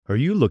Are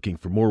you looking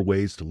for more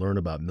ways to learn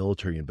about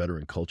military and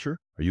veteran culture?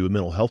 Are you a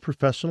mental health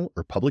professional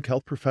or public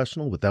health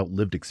professional without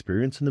lived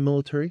experience in the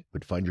military,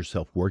 but find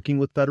yourself working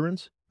with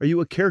veterans? Are you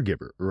a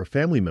caregiver or a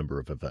family member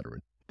of a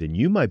veteran? Then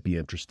you might be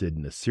interested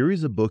in a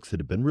series of books that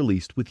have been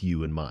released with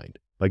you in mind.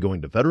 By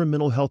going to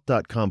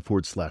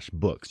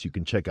veteranmentalhealth.com/books, you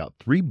can check out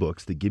 3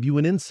 books that give you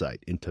an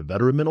insight into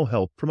veteran mental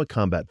health from a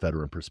combat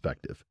veteran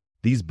perspective.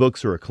 These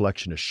books are a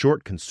collection of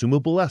short,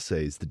 consumable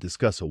essays that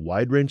discuss a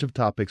wide range of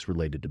topics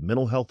related to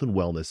mental health and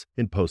wellness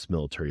in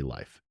post-military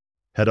life.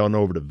 Head on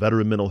over to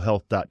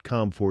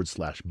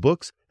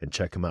veteranmentalhealth.com/books and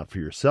check them out for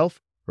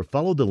yourself, or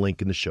follow the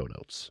link in the show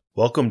notes.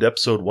 Welcome to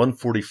episode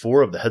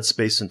 144 of the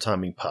Headspace and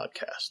Timing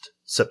podcast.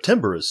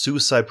 September is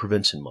Suicide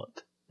Prevention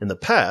Month. In the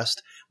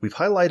past, we've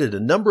highlighted a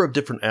number of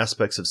different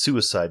aspects of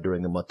suicide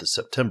during the month of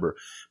September,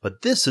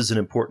 but this is an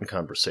important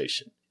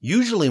conversation.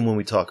 Usually when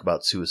we talk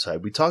about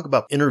suicide, we talk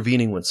about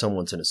intervening when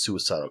someone's in a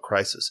suicidal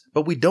crisis,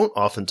 but we don't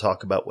often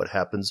talk about what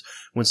happens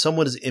when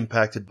someone is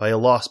impacted by a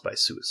loss by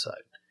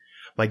suicide.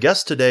 My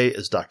guest today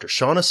is Dr.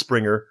 Shauna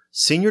Springer,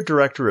 Senior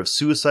Director of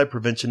Suicide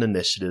Prevention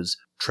Initiatives,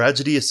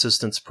 Tragedy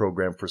Assistance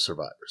Program for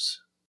Survivors.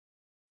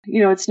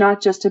 It's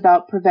not just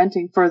about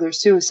preventing further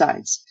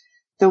suicides.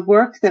 The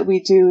work that we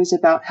do is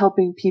about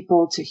helping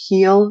people to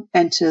heal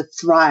and to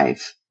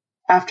thrive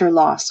after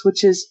loss,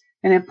 which is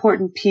an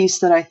important piece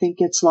that I think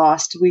gets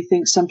lost. We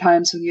think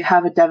sometimes when you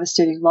have a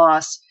devastating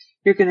loss,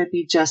 you're going to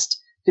be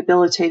just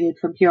debilitated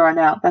from here on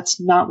out.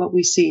 That's not what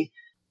we see.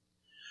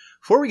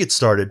 Before we get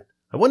started,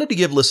 I wanted to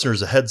give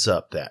listeners a heads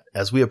up that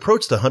as we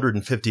approach the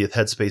 150th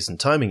Headspace and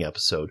Timing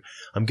episode,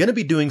 I'm going to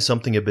be doing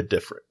something a bit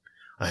different.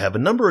 I have a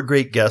number of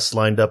great guests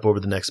lined up over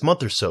the next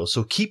month or so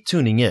keep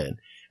tuning in.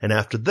 And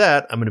after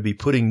that, I'm going to be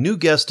putting new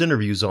guest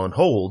interviews on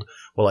hold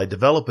while I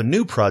develop a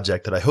new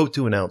project that I hope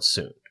to announce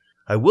soon.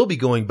 I will be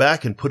going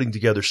back and putting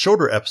together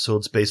shorter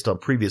episodes based on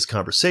previous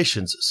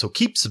conversations, so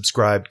keep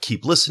subscribed,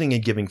 keep listening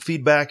and giving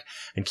feedback,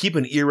 and keep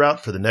an ear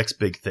out for the next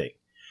big thing.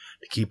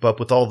 To keep up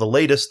with all the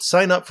latest,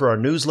 sign up for our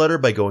newsletter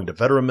by going to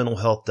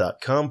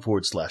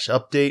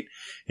veteranmentalhealth.com/update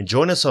and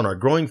join us on our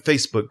growing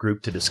Facebook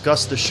group to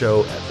discuss the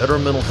show at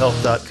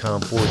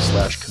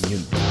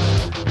veteranmentalhealth.com/community.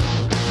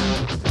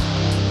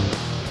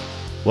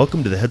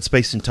 Welcome to the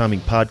Headspace and Timing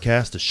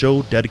podcast, a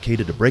show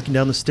dedicated to breaking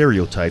down the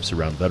stereotypes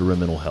around veteran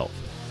mental health.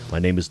 My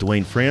name is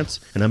Dwayne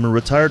France, and I'm a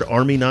retired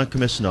Army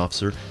non-commissioned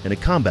officer and a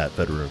combat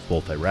veteran of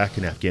both Iraq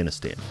and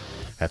Afghanistan.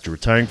 After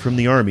retiring from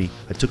the Army,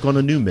 I took on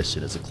a new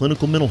mission as a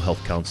clinical mental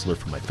health counselor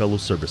for my fellow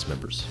service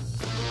members.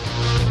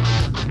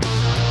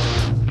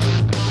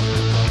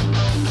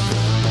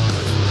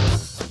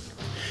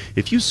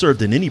 If you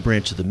served in any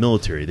branch of the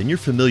military, then you're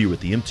familiar with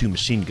the M2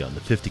 machine gun,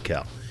 the 50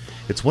 cal.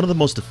 It's one of the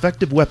most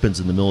effective weapons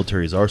in the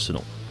military's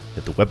arsenal.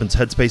 If the weapon's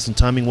headspace and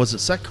timing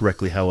wasn't set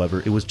correctly,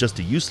 however, it was just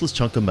a useless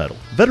chunk of metal.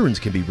 Veterans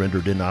can be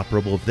rendered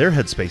inoperable if their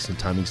headspace and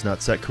timing's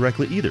not set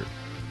correctly either.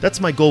 That's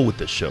my goal with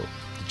this show,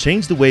 to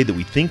change the way that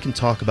we think and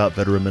talk about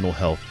veteran mental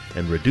health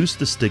and reduce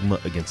the stigma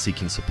against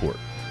seeking support.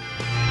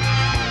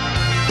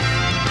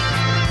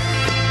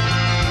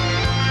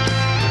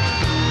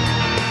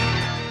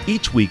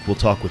 Each week, we'll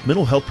talk with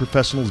mental health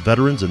professionals,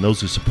 veterans, and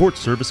those who support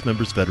service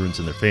members, veterans,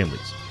 and their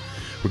families.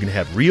 We're going to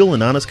have real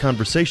and honest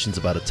conversations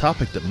about a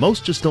topic that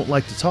most just don't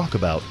like to talk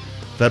about,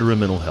 veteran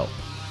mental health.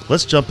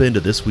 Let's jump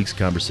into this week's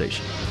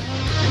conversation.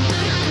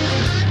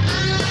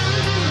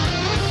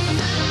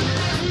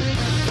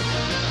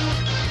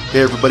 Hey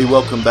everybody,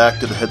 welcome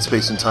back to the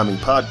Headspace and Timing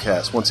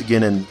podcast. Once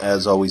again, and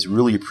as always,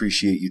 really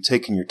appreciate you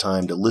taking your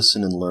time to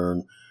listen and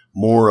learn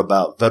more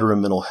about veteran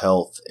mental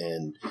health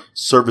and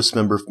service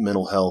member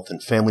mental health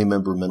and family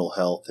member mental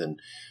health and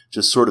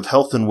just sort of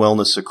health and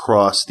wellness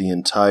across the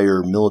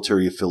entire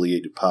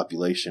military-affiliated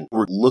population.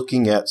 We're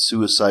looking at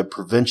suicide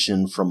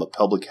prevention from a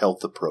public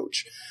health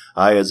approach.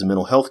 I, as a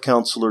mental health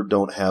counselor,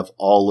 don't have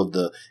all of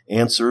the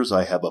answers.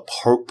 I have a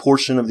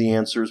portion of the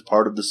answers,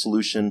 part of the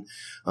solution,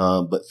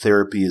 but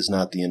therapy is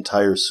not the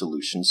entire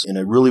solution. And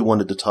I really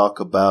wanted to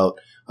talk about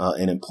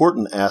an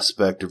important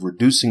aspect of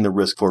reducing the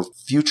risk for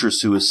future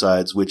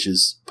suicides, which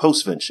is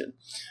postvention.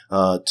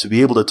 To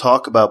be able to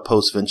talk about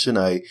postvention,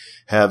 I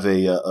have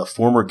a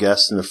former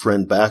guest and a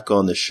friend back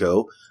on the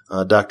show.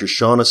 Dr.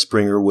 Shauna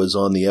Springer was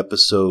on the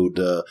episode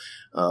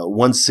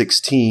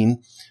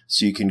 116,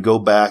 so you can go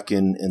back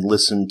and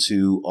listen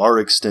to our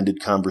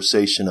extended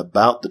conversation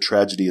about the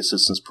Tragedy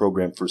Assistance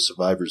Program for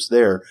Survivors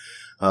there.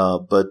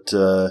 But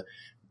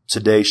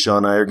today, Shauna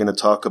and I are going to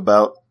talk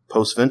about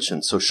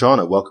postvention. So,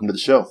 Shauna, welcome to the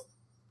show.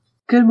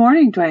 Good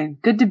morning,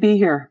 Dwayne. Good to be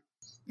here.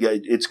 Yeah,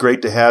 it's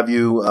great to have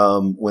you.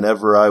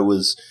 Whenever I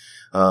was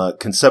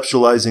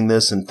conceptualizing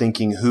this and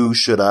thinking who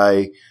should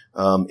I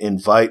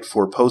invite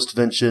for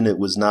postvention, it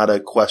was not a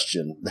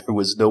question. There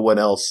was no one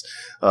else.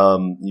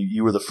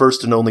 You were the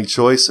first and only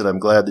choice, and I'm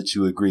glad that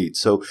you agreed.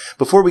 So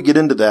before we get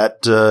into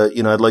that,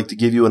 I'd like to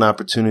give you an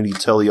opportunity to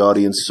tell the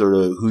audience sort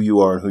of who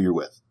you are and who you're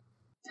with.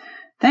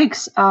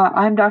 Thanks.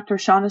 I'm Dr.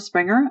 Shauna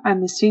Springer.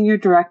 I'm the Senior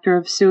Director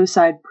of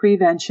Suicide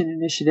Prevention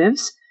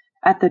Initiatives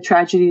at the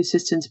Tragedy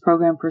Assistance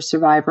Program for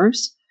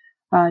Survivors,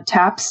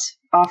 TAPS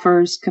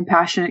offers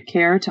compassionate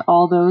care to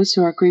all those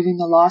who are grieving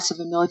the loss of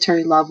a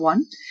military loved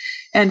one.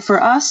 And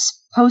for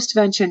us,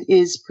 postvention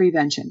is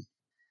prevention.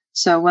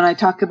 So when I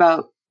talk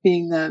about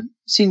being the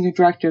Senior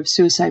Director of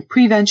Suicide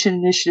Prevention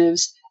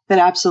Initiatives, that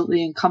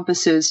absolutely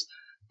encompasses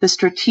the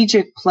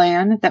strategic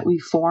plan that we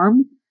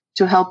form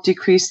to help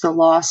decrease the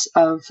loss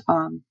of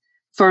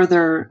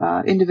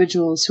further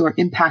individuals who are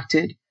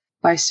impacted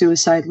by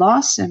suicide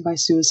loss and by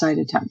suicide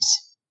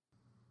attempts.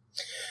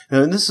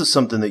 Now, and this is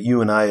something that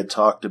you and I had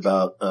talked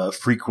about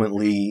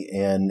frequently,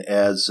 and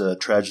as a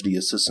tragedy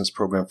assistance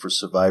program for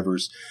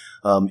survivors,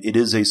 it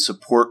is a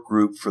support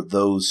group for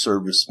those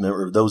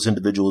those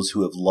individuals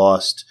who have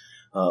lost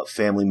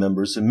family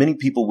members. And many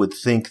people would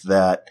think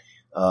that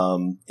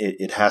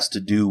it has to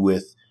do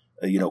with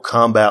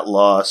combat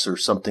loss or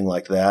something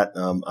like that.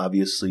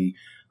 Obviously,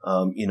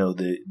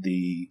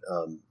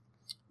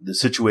 the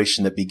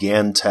situation that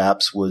began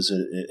TAPS was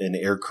an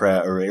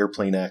aircraft or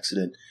airplane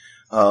accident.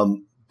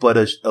 But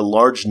a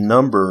large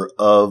number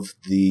of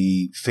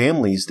the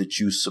families that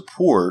you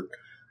support,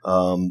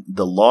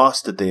 the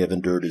loss that they have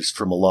endured is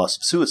from a loss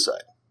of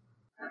suicide.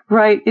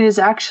 Right. It is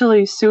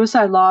actually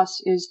suicide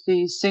loss is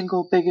the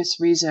single biggest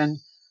reason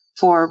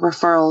for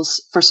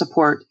referrals for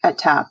support at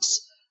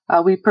TAPS.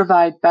 We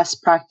provide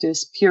best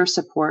practice peer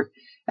support,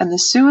 and the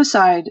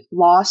suicide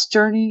loss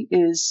journey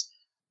is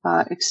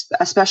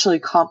especially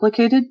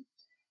complicated.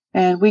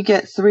 And we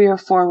get 3 or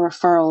 4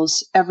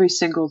 referrals every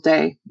single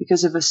day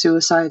because of a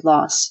suicide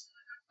loss.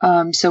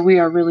 So we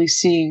are really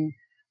seeing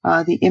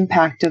the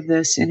impact of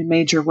this in a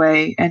major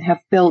way and have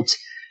built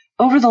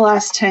over the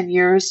last 10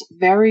 years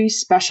very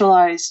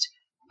specialized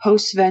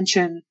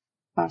postvention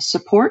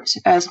support,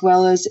 as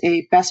well as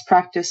a best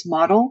practice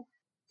model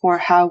for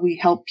how we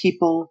help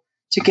people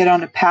to get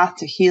on a path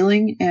to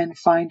healing and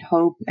find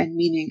hope and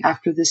meaning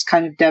after this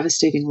kind of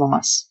devastating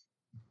loss.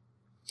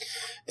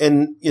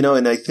 And,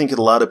 and I think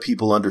a lot of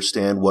people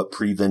understand what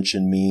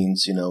prevention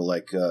means,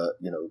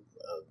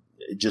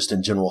 just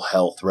in general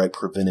health, right?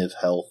 Preventive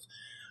health.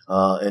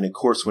 And of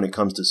course, when it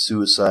comes to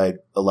suicide,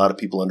 a lot of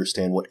people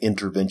understand what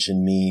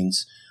intervention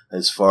means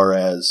as far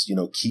as,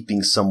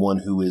 keeping someone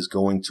who is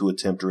going to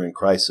attempt or in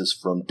crisis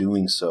from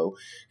doing so,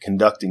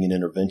 conducting an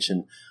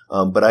intervention.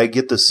 But I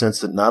get the sense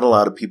that not a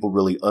lot of people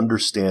really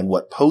understand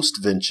what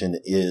postvention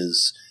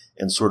is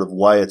and sort of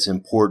why it's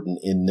important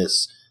in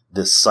this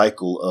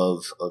cycle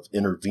of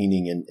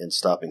intervening and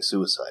stopping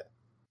suicide.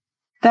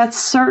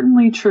 That's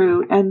certainly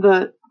true. And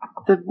the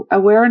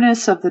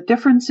awareness of the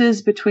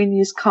differences between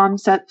these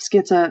concepts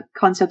gets a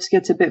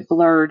bit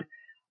blurred.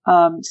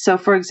 So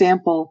for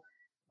example,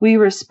 we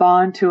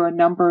respond to a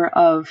number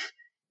of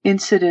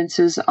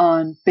incidences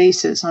on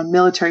bases, on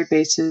military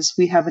bases.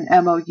 We have an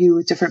MOU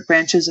with different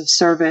branches of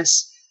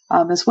service,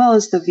 as well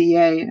as the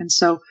VA. And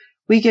so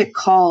we get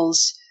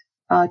calls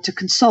to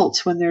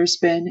consult when there's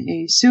been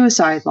a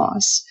suicide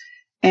loss.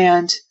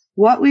 And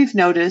what we've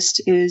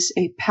noticed is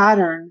a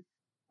pattern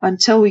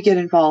until we get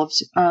involved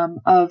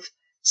of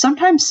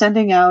sometimes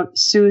sending out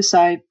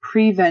suicide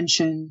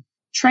prevention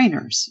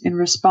trainers in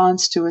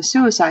response to a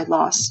suicide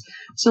loss.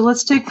 So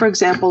let's take, for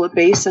example, a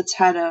base that's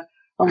had a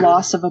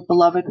loss of a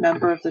beloved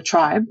member of the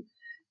tribe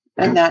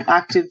and that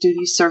active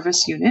duty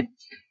service unit,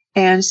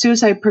 and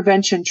suicide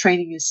prevention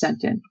training is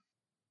sent in.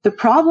 The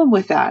problem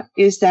with that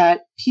is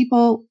that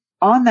people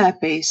on that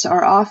base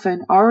are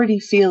often already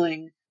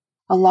feeling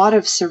a lot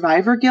of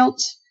survivor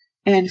guilt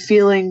and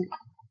feeling,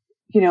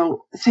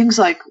 things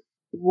like,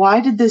 why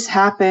did this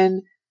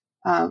happen?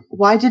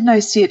 Why didn't I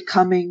see it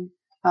coming?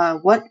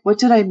 What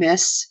did I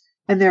miss?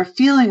 And they're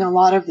feeling a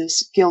lot of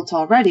this guilt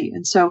already.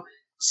 And so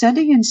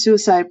sending in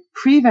suicide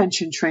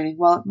prevention training,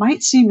 while it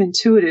might seem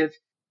intuitive,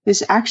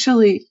 is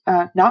actually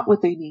not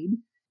what they need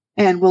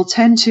and will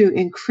tend to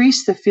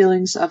increase the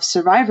feelings of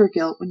survivor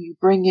guilt when you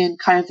bring in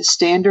kind of the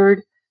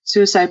standard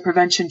suicide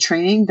prevention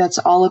training that's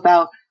all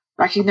about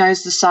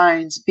recognize the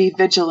signs, be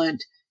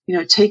vigilant,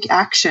 take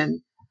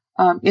action.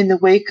 In the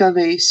wake of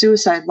a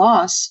suicide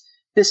loss,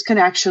 this can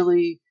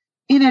actually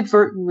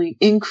inadvertently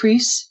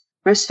increase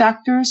risk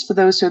factors for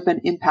those who have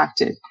been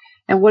impacted.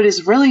 And what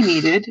is really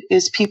needed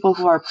is people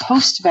who are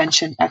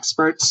postvention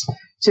experts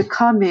to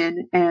come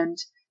in and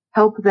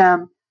help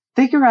them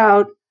figure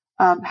out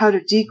how to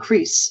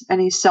decrease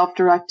any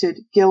self-directed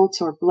guilt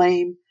or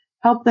blame,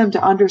 help them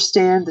to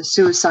understand the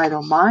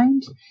suicidal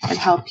mind and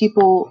how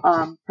people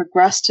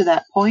progress to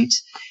that point,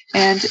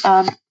 and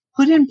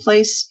put in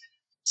place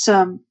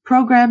some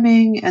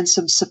programming and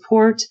some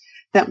support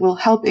that will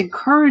help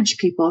encourage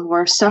people who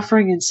are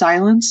suffering in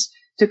silence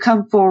to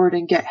come forward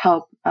and get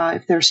help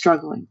if they're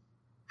struggling.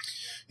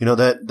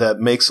 That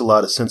makes a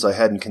lot of sense. I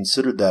hadn't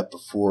considered that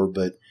before,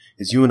 but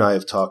as you and I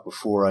have talked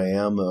before, I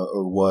am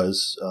or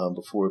was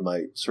before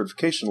my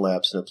certification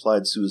lapse, an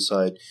applied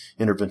suicide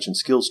intervention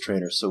skills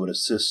trainer, so an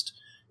assist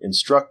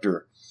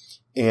instructor.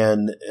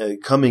 And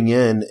coming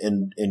in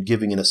and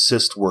giving an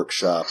assist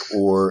workshop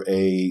or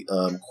a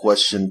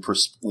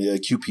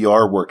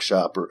QPR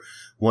workshop or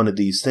one of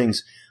these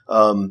things,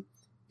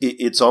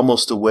 it's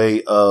almost a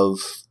way of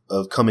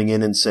coming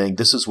in and saying,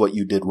 this is what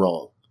you did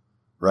wrong,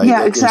 right?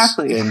 Yeah,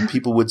 exactly. And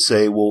people would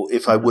say, well,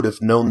 if I would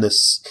have known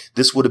this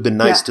would have been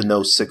nice to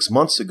know 6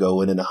 months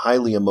ago, and in a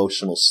highly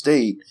emotional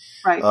state,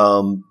 Right.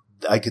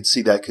 I could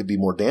see that could be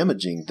more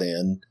damaging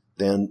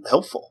than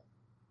helpful.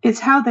 It's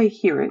how they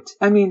hear it.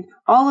 I mean,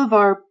 all of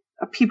our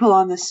people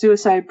on the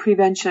suicide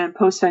prevention and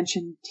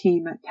postvention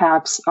team at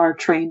TAPS are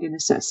trained in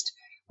ASSIST.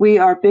 We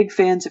are big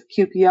fans of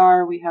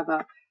QPR. We have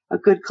a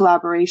good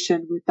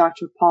collaboration with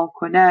Dr. Paul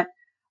Quinnett.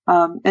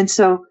 And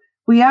so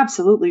we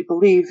absolutely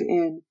believe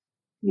in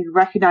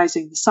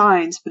recognizing the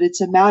signs, but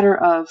it's a matter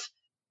of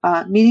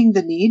meeting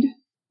the need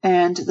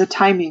and the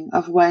timing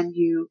of when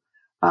you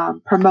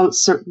promote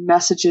certain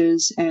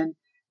messages and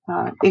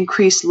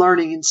increase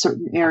learning in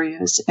certain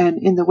areas. And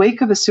in the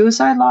wake of a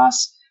suicide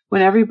loss,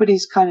 when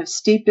everybody's kind of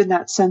steeped in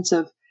that sense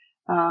of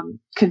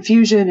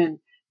confusion and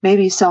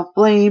maybe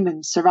self-blame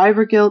and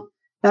survivor guilt,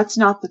 that's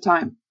not the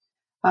time.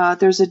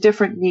 There's a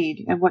different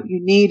need. And what you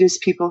need is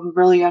people who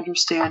really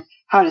understand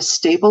how to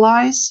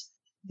stabilize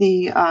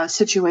the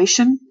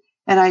situation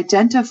and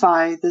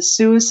identify the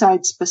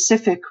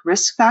suicide-specific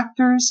risk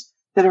factors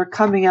that are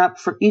coming up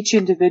for each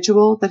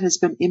individual that has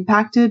been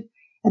impacted.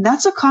 And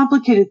that's a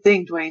complicated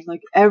thing, Dwayne.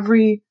 Like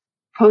every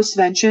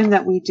postvention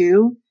that we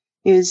do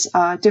is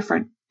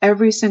different.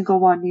 Every single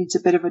one needs a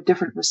bit of a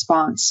different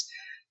response.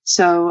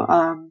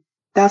 So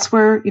that's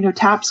where,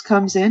 TAPS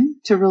comes in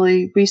to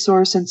really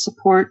resource and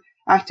support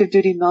active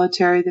duty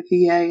military, the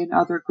VA, and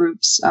other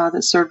groups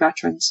that serve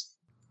veterans.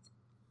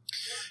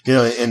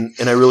 And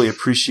I really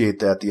appreciate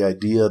that, the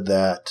idea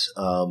that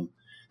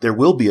there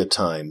will be a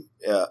time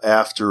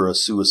after a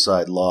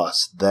suicide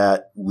loss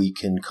that we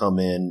can come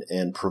in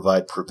and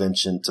provide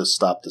prevention to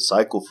stop the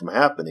cycle from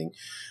happening,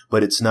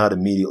 but it's not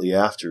immediately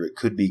after. It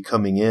could be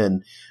coming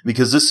in,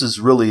 because this is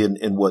really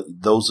in what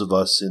those of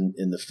us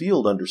in the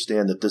field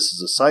understand, that this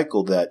is a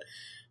cycle that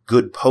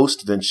good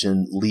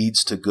postvention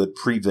leads to good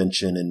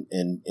prevention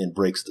and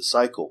breaks the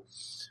cycle.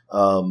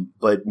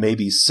 But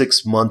maybe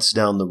 6 months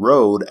down the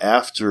road,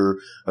 after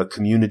a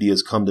community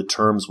has come to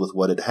terms with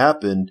what had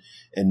happened,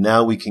 and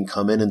now we can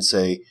come in and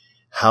say,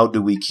 how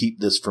do we keep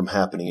this from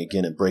happening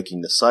again and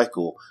breaking the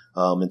cycle?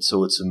 And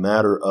so it's a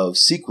matter of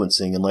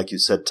sequencing and, like you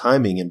said,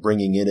 timing and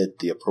bringing in at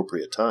the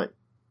appropriate time.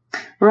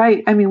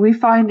 Right. I mean, we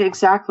find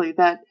exactly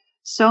that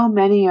so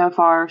many of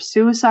our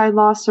suicide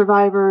loss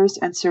survivors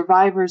and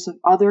survivors of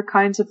other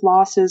kinds of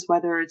losses,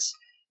 whether it's,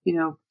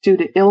 due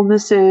to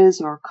illnesses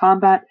or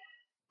combat,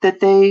 that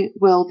they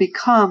will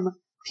become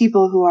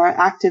people who are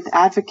active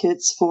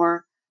advocates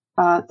for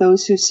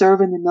those who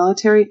serve in the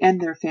military and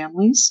their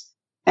families.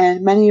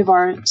 And many of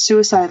our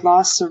suicide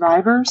loss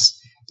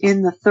survivors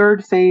in the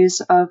third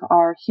phase of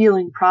our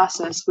healing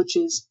process, which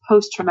is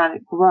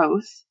post-traumatic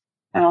growth,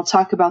 and I'll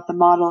talk about the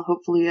model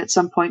hopefully at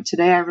some point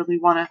today. I really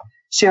want to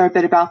share a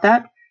bit about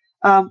that,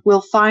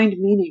 will find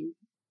meaning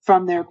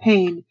from their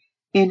pain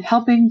in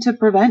helping to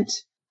prevent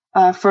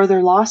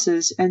further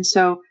losses. And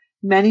so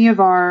many of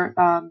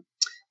our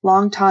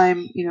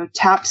longtime,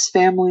 TAPS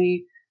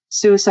family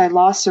suicide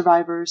loss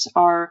survivors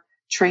are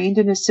trained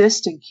in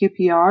ASSIST and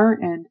QPR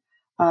and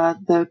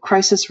the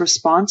crisis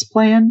response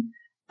plan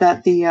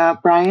that the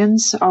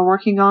Bryans are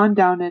working on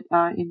down at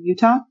in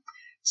Utah.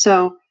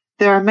 So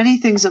there are many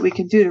things that we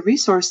can do to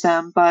resource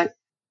them, but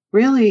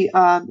really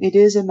it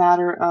is a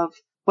matter of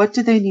what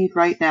do they need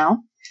right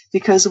now?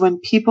 Because when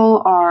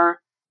people are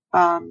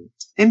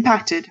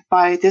impacted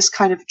by this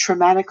kind of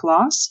traumatic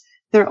loss,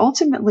 they're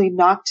ultimately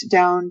knocked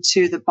down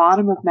to the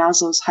bottom of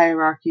Maslow's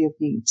hierarchy of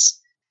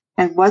needs.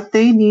 And what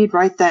they need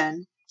right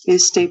then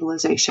is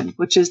stabilization,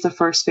 which is the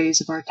first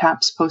phase of our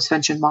TAPS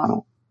postvention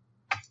model.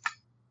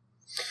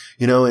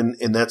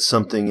 And that's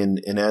something,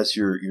 and as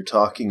you're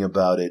talking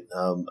about it,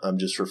 I'm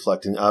just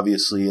reflecting,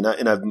 obviously, and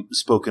I've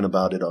spoken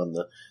about it on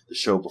the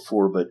show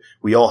before, but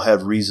we all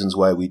have reasons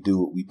why we do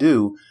what we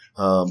do.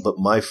 But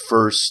my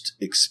first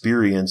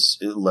experience,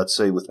 let's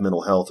say with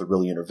mental health, or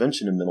really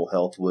intervention in mental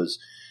health, was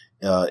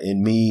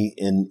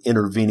in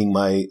intervening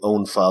my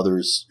own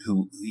father's,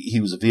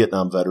 he was a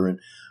Vietnam veteran,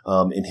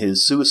 in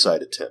his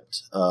suicide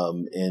attempt.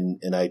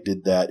 And I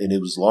did that, and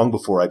it was long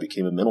before I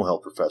became a mental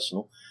health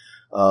professional.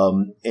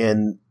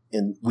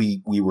 And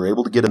we were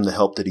able to get him the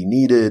help that he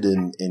needed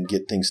and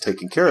get things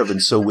taken care of.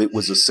 And so it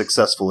was a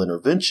successful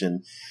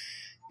intervention.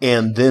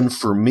 And then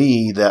for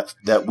me,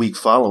 that week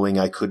following,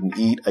 I couldn't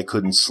eat, I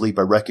couldn't sleep.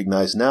 I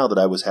recognized now that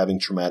I was having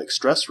traumatic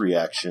stress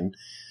reaction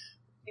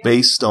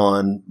based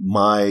on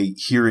my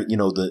hearing,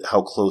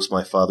 how close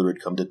my father had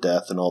come to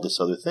death and all this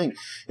other thing.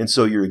 And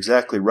so you're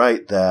exactly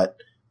right that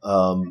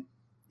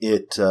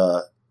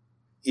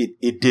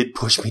it did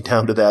push me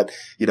down to that,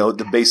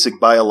 the basic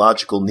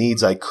biological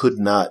needs I could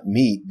not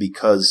meet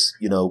because,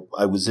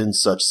 I was in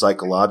such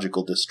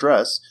psychological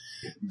distress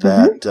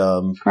that,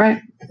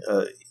 right.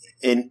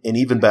 And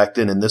even back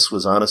then, and this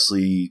was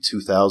honestly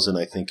 2000,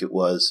 I think it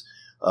was,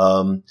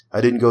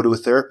 I didn't go to a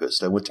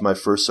therapist. I went to my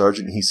first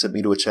sergeant and he sent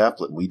me to a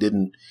chaplain. We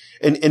didn't,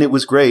 and it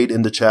was great.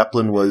 And the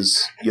chaplain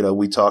was,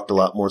 we talked a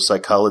lot more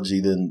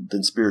psychology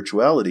than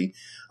spirituality.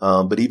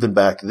 But even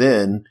back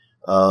then,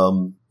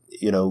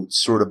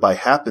 sort of by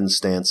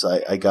happenstance,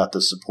 I got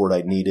the support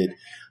I needed,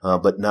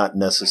 but not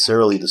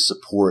necessarily the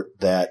support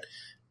that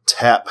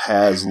TAP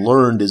has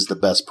learned is the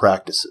best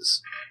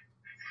practices.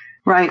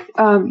 Right.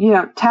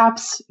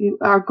 TAPS,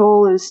 our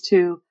goal is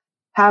to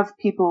have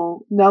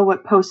people know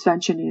what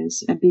postvention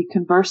is and be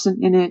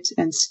conversant in it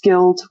and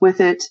skilled with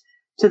it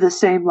to the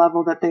same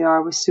level that they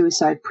are with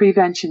suicide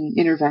prevention and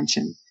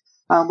intervention.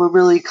 We're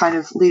really kind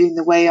of leading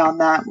the way on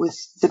that with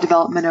the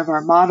development of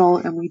our model,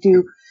 and we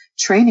do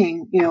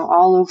training,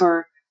 all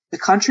over the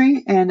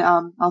country. And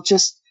I'll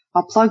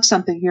plug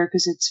something here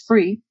because it's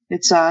free.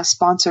 It's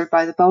sponsored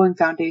by the Boeing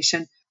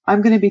Foundation.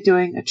 I'm going to be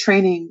doing a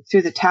training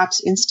through the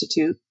TAPS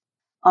Institute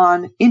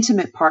on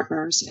intimate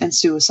partners and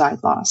suicide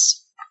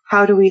loss.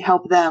 How do we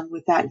help them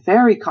with that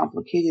very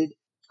complicated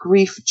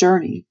grief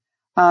journey?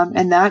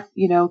 And that,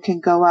 can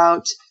go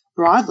out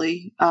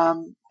broadly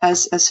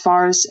as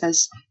far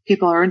as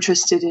people are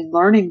interested in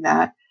learning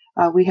that.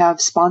 We have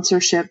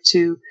sponsorship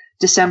to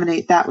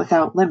disseminate that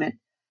without limit.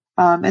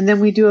 And then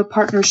we do a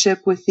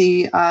partnership with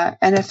the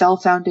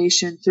NFL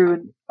Foundation through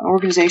an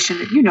organization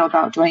that you know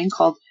about, Dwayne,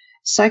 called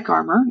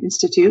PsychArmor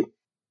Institute.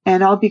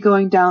 And I'll be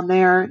going down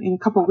there in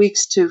a couple of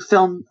weeks to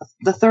film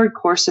the third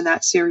course in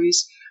that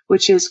series,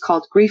 which is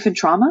called Grief and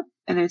Trauma.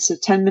 And it's a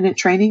 10-minute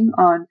training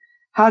on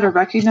how to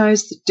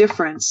recognize the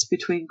difference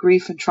between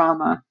grief and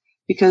trauma,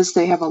 because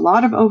they have a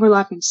lot of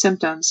overlapping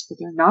symptoms, but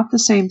they're not the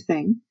same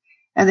thing,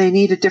 and they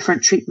need a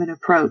different treatment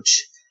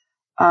approach.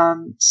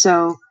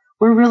 So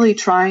we're really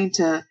trying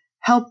to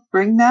help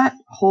bring that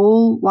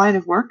whole line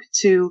of work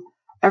to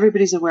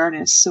everybody's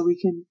awareness so we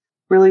can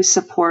really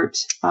support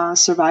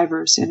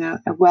survivors in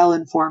a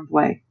well-informed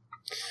way.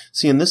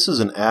 See, and this is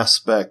an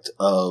aspect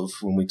of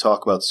when we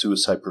talk about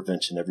suicide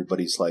prevention,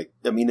 everybody's like,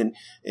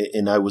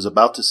 and I was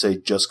about to say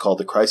just call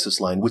the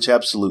crisis line, which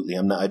absolutely,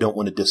 I don't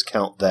want to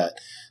discount that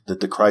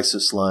the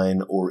crisis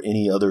line or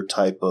any other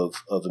type of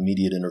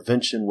immediate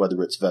intervention,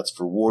 whether it's Vets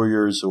for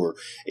Warriors or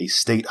a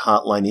state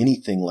hotline,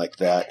 anything like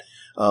that.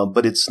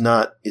 But it's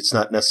not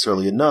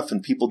necessarily enough,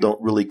 and people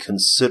don't really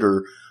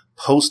consider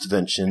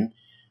postvention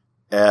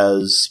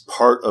as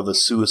part of a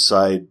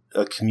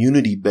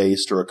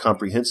community-based or a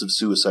comprehensive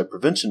suicide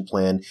prevention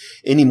plan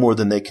any more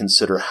than they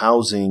consider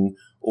housing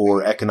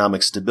or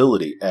economic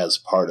stability as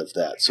part of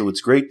that. So it's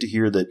great to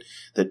hear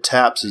that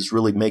TAPS is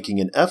really making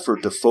an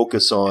effort to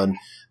focus on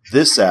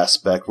this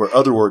aspect where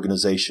other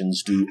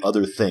organizations do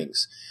other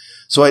things.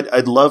 So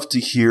I'd love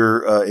to hear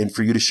and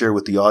for you to share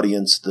with the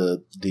audience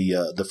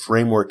the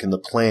framework and the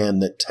plan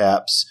that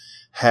TAPS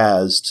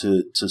has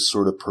to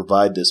sort of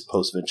provide this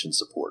postvention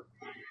support.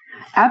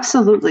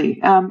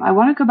 Absolutely. I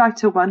want to go back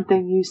to one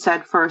thing you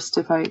said first,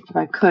 if I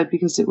could,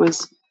 because it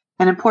was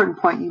an important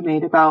point you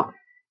made about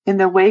in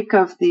the wake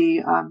of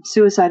the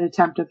suicide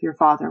attempt of your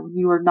father, when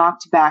you were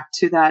knocked back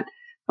to that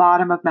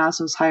bottom of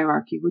Maslow's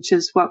hierarchy, which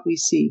is what we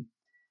see.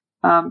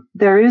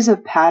 There is a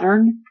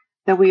pattern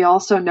that we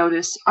also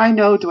notice. I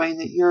know, Dwayne,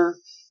 that your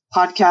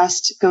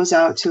podcast goes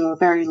out to a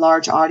very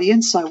large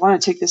audience, so I want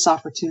to take this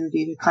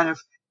opportunity to kind of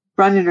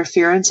run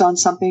interference on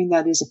something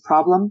that is a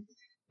problem.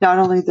 Not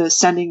only the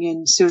sending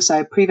in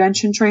suicide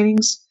prevention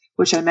trainings,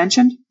 which I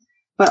mentioned,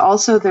 but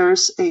also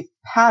there's a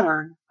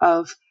pattern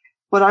of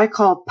what I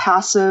call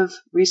passive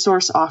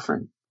resource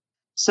offering.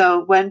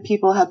 So when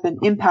people have been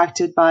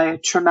impacted by a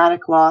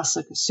traumatic loss,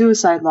 like a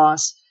suicide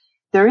loss,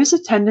 there is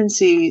a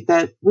tendency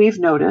that we've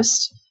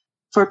noticed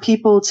for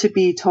people to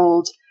be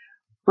told,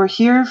 we're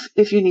here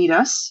if you need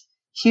us.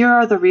 Here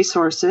are the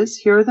resources.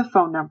 Here are the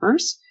phone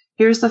numbers.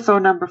 Here's the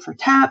phone number for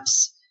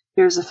TAPS.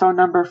 Here's the phone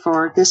number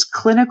for this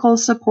clinical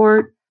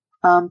support.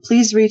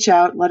 Please reach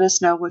out. Let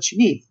us know what you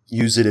need.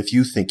 Use it if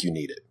you think you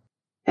need it.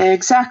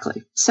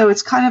 Exactly. So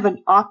it's kind of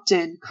an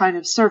opt-in kind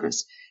of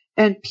service.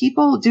 And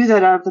people do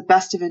that out of the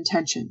best of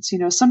intentions.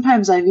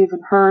 Sometimes I've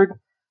even heard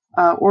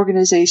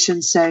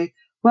organizations say,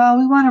 well,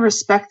 we want to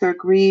respect their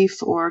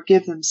grief or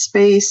give them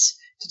space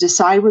to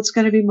decide what's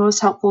going to be most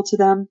helpful to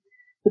them.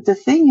 But the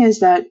thing is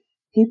that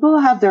people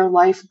have their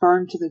life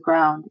burned to the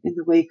ground in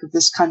the wake of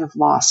this kind of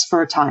loss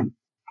for a time.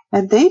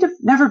 And they've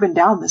never been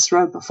down this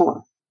road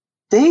before.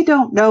 They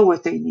don't know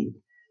what they need.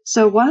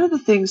 So one of the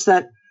things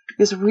that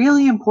is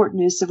really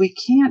important is that we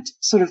can't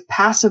sort of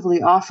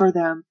passively offer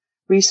them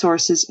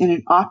resources in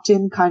an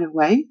opt-in kind of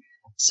way.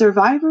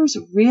 Survivors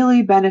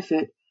really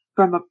benefit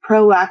from a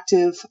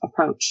proactive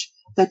approach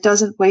that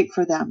doesn't wait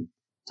for them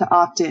to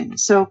opt in.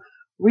 So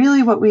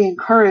really what we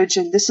encourage,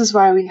 and this is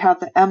why we have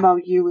the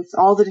MOU with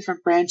all the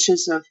different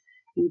branches of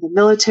the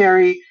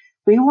military,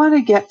 we want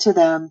to get to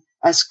them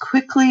as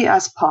quickly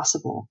as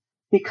possible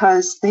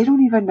because they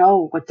don't even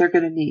know what they're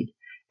going to need.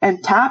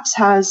 And TAPS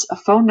has a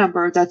phone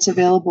number that's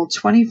available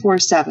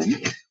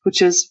 24/7,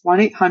 which is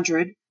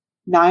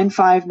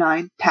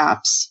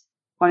 1-800-959-TAPS,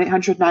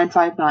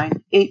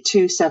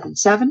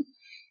 1-800-959-8277.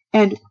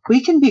 And we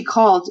can be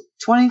called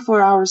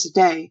 24 hours a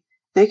day.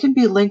 They can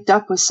be linked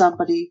up with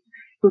somebody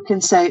who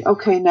can say,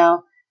 okay,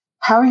 now,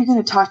 how are you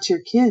going to talk to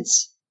your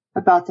kids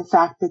about the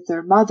fact that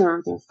their mother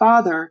or their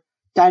father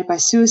died by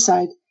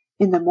suicide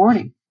in the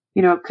morning?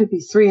 It could be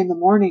 3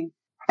 a.m,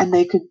 and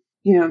they could,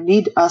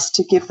 need us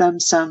to give them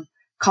some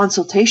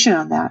consultation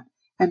on that.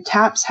 And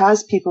TAPS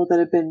has people that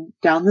have been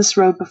down this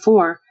road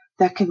before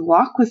that can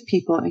walk with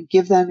people and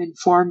give them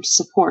informed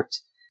support.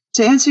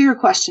 To answer your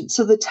question,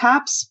 so the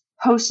TAPS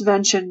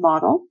postvention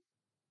model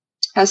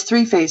has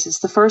 3 phases.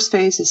 The first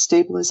phase is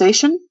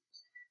stabilization.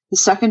 The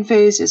second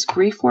phase is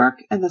grief work.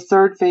 And the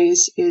third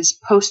phase is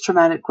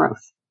post-traumatic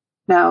growth.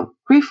 Now,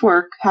 grief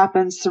work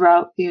happens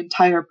throughout the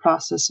entire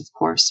process, of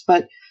course,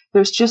 but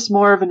there's just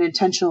more of an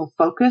intentional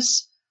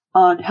focus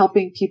on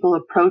helping people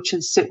approach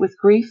and sit with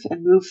grief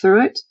and move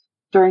through it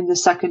during the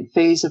second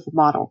phase of the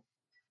model.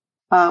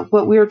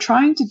 What we are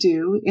trying to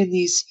do in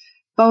these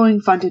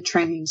Boeing-funded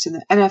trainings and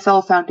the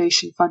NFL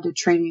Foundation-funded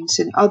trainings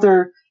and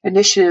other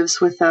initiatives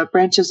with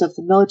branches of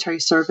the military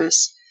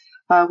service,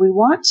 we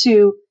want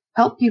to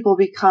help people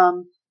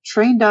become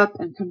trained up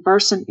and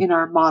conversant in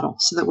our model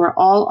so that we're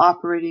all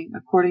operating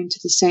according to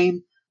the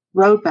same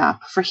roadmap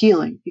for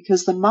healing,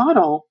 because the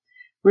model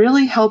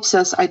really helps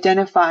us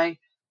identify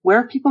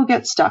where people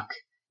get stuck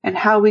and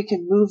how we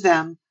can move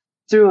them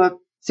through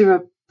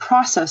a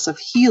process of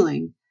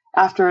healing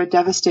after a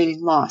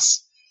devastating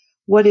loss.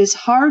 What is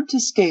hard to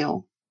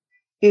scale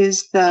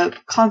is the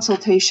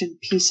consultation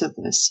piece of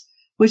this,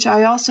 which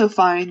I also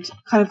find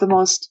kind of the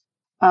most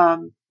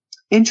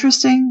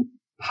interesting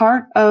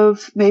part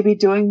of maybe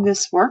doing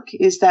this work,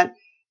 is that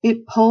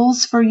it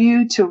pulls for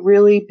you to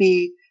really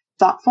be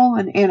thoughtful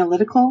and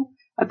analytical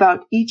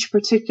about each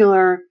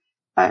particular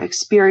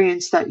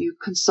experience that you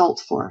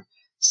consult for.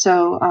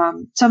 So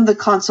some of the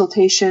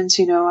consultations,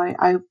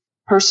 I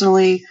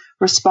personally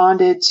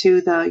responded to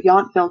the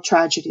Yountville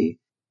tragedy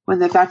when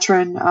the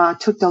veteran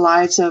took the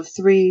lives of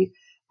 3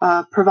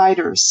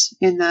 providers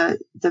in the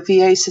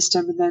VA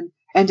system and then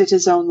ended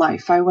his own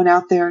life. I went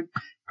out there and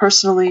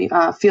personally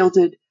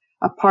fielded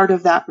a part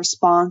of that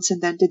response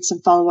and then did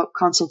some follow-up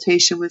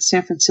consultation with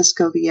San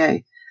Francisco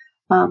VA.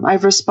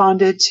 I've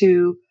responded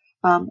to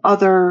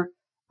other,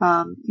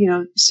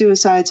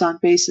 suicides on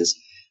bases.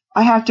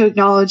 I have to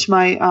acknowledge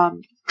my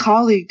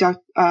colleague,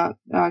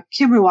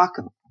 Kim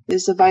Ruwako,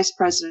 is the vice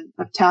president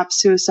of TAPS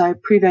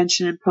Suicide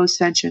Prevention and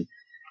Postvention.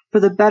 For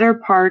the better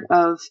part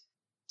of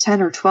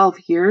 10 or 12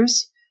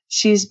 years,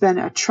 she's been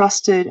a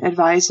trusted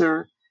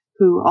advisor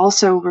who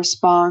also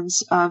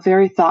responds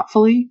very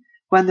thoughtfully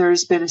when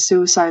there's been a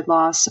suicide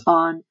loss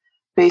on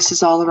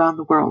bases all around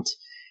the world.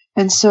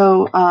 And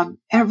so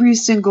every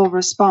single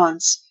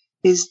response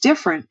is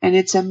different, and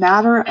it's a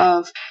matter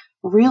of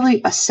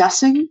really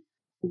assessing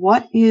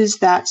what is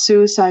that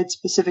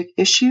suicide-specific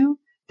issue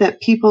that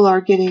people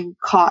are getting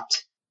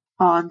caught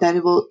on, that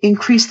it will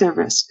increase their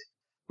risk,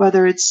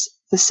 whether it's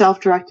the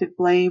self-directed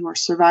blame or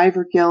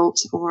survivor guilt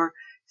or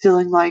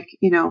feeling like,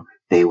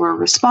 they were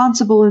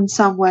responsible in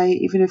some way,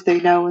 even if they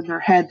know in their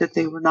head that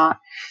they were not.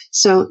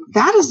 So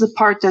that is the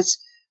part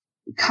that's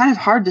kind of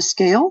hard to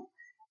scale.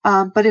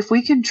 But if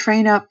we can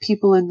train up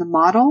people in the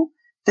model,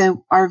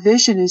 then our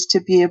vision is to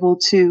be able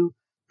to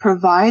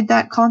provide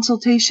that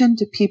consultation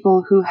to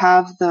people who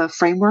have the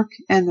framework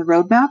and the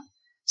roadmap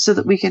so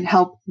that we can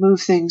help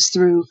move things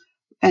through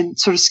and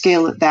sort of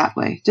scale it that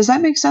way. Does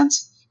that make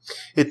sense?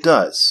 It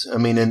does. I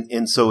mean,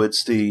 and so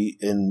it's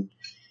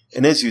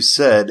and as you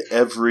said,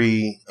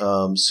 every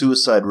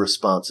suicide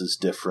response is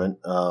different.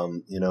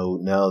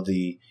 Now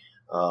the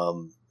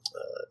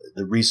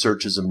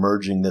research is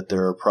emerging that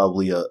there are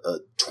probably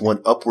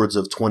upwards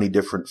of 20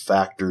 different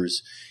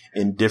factors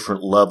in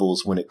different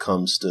levels when it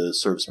comes to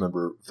service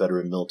member,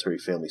 veteran, military,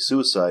 family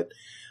suicide.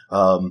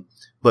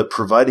 But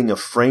providing a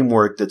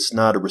framework that's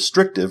not a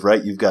restrictive,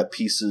 right? You've got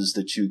pieces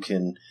that you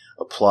can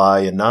apply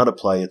and not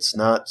apply. It's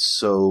not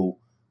so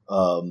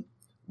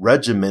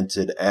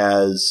regimented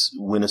as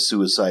when a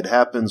suicide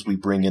happens, we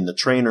bring in the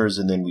trainers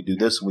and then we do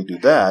this and we do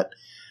that.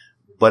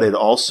 But it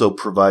also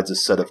provides a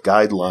set of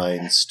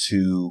guidelines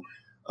to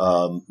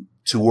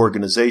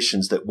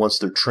organizations that once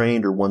they're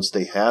trained or once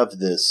they have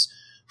this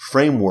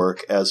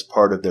framework as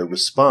part of their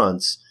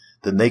response,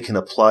 then they can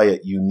apply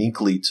it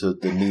uniquely to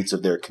the needs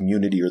of their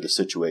community or the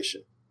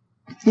situation.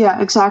 Yeah,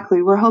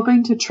 exactly. We're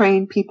hoping to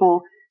train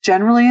people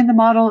generally in the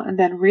model and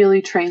then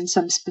really train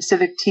some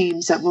specific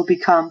teams that will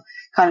become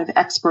kind of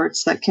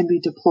experts that can be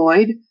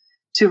deployed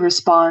to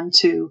respond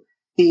to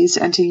these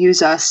and to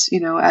use us,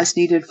 as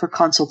needed for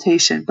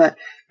consultation. But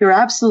you're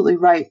absolutely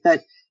right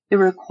that it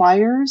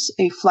requires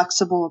a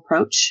flexible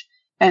approach,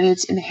 and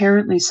it's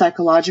inherently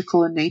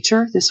psychological in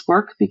nature, this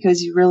work,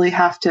 because you really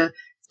have to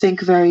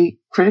think very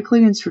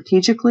critically and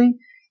strategically.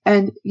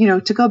 And,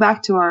 to go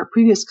back to our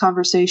previous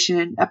conversation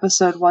in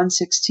episode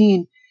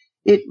 116,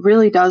 it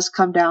really does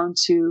come down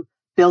to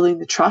building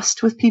the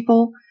trust with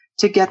people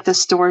to get the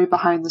story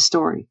behind the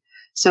story.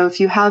 So if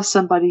you have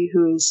somebody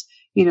who is,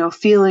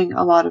 feeling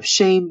a lot of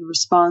shame in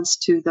response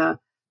to the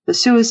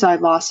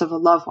suicide loss of a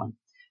loved one,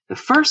 the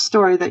first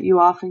story that you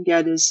often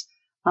get is,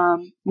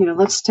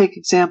 let's take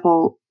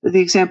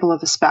the example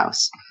of a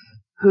spouse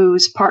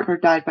whose partner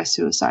died by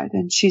suicide.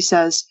 And she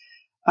says,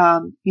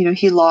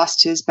 he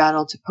lost his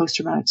battle to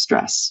post-traumatic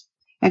stress.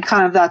 And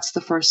kind of that's the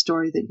first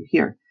story that you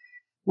hear.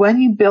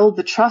 When you build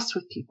the trust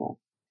with people,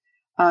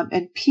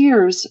 and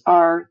peers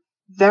are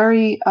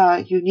very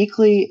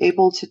uniquely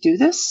able to do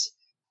this,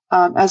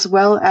 as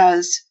well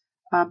as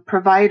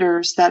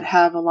providers that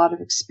have a lot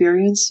of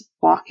experience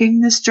walking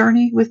this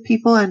journey with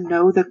people and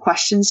know the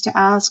questions to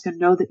ask and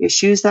know the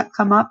issues that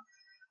come up,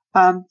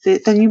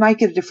 then you might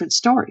get a different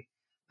story.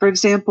 For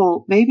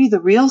example, maybe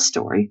the real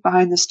story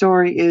behind the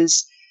story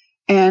is,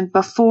 and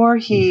before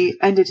he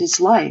ended his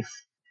life,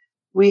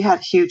 we had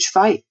a huge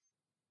fight.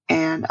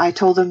 And I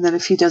told him that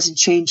if he doesn't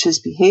change his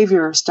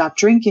behavior or stop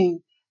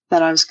drinking,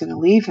 that I was going to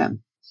leave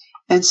him.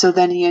 And so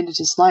then he ended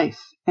his life,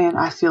 and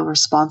I feel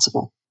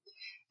responsible.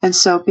 And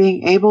so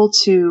being able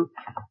to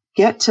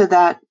get to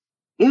that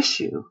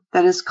issue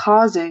that is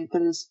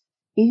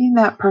eating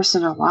that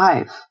person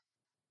alive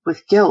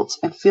with guilt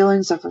and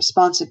feelings of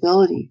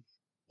responsibility,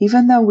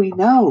 even though we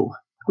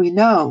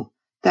know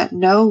that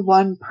no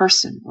one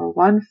person or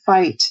one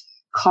fight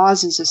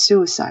causes a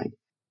suicide.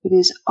 It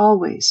is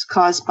always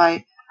caused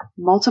by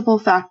multiple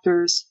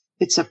factors.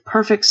 It's a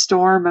perfect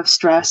storm of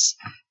stress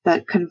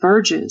that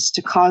converges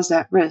to cause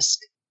that risk.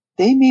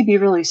 They may be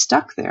really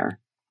stuck there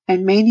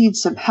and may need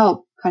some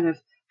help kind of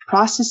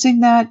processing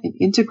that and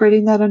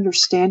integrating that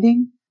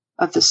understanding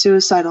of the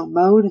suicidal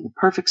mode and the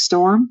perfect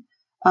storm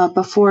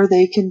before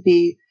they can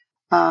be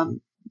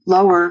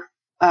lower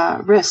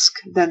risk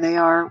than they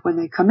are when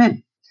they come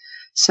in.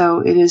 So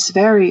it is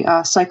very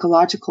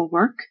psychological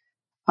work,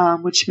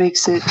 which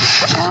makes it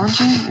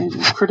challenging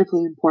and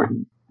critically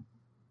important.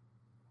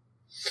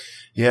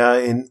 Yeah,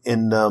 and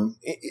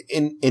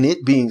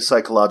it being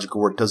psychological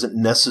work doesn't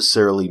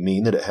necessarily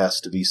mean that it has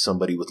to be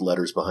somebody with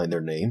letters behind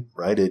their name,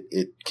 right?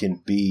 It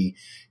can be,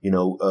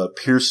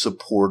 peer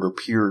support, or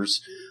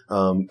peers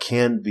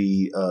can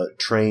be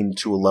trained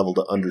to a level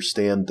to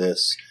understand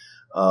this.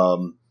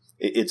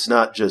 It's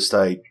not just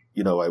I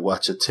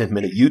watch a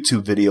 10-minute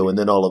YouTube video and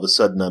then all of a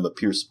sudden I'm a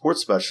peer support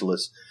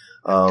specialist,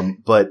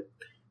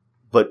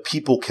 but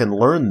people can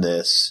learn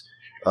this.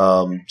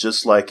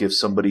 Just like if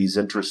somebody's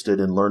interested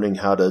in learning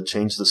how to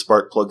change the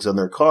spark plugs on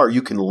their car,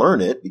 you can learn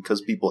it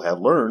because people have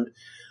learned.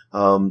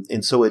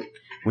 And so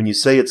when you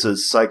say it's a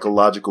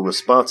psychological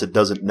response, it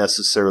doesn't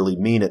necessarily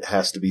mean it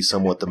has to be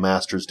someone with a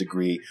master's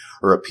degree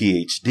or a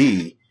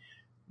PhD.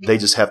 They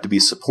just have to be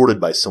supported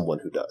by someone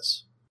who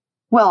does.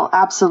 Well,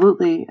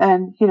 absolutely.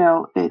 And,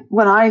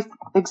 when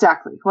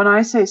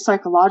I say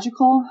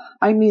psychological,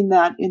 I mean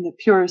that in the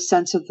purest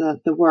sense of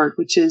the word,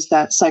 which is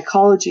that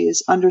psychology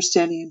is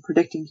understanding and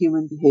predicting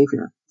human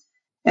behavior.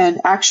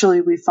 And actually,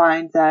 we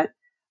find that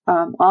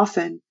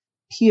often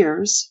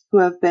peers who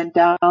have been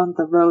down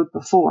the road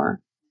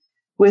before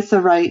with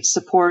the right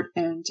support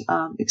and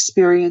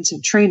experience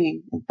and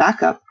training and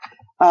backup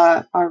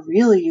are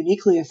really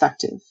uniquely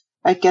effective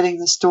at getting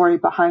the story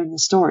behind the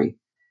story,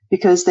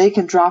 because they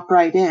can drop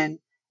right in.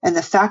 And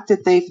the fact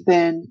that they've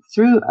been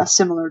through a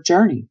similar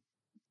journey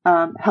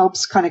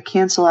helps kind of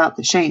cancel out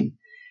the shame.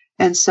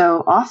 And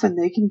so often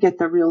they can get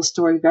the real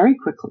story very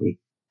quickly.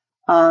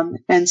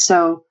 And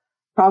so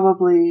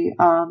probably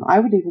I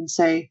would even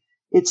say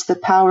it's the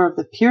power of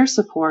the peer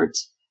support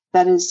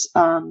that is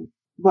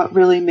what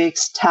really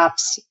makes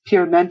TAPS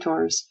peer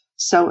mentors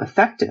so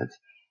effective.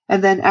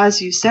 And then,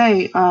 as you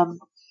say,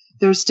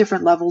 there's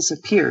different levels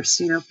of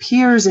peers.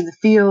 Peers in the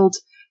field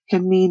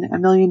can mean a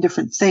million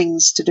different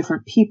things to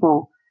different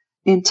people.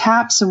 In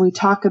TAPS, when we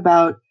talk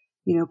about,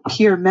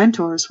 peer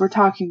mentors, we're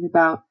talking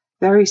about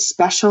very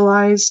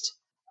specialized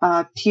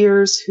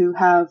peers who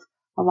have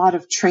a lot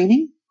of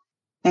training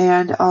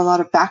and a lot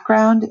of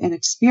background and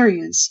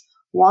experience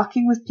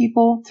walking with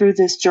people through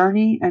this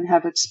journey and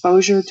have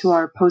exposure to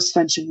our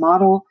postvention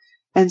model.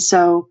 And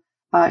so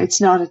it's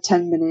not a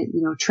 10-minute,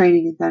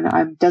 training and then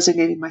I'm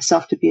designating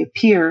myself to be a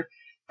peer.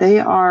 They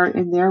are,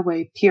 in their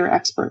way, peer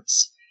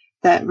experts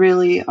that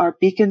really are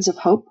beacons of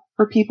hope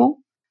for people,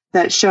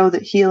 that show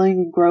that healing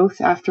and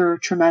growth after a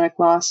traumatic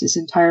loss is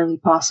entirely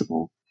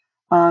possible.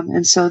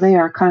 And so they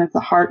are kind of the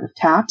heart of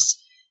TAPS.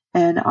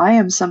 And I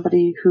am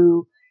somebody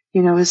who,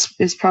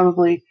 is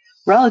probably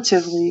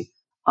relatively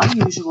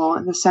unusual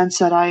in the sense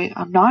that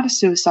I'm not a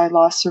suicide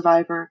loss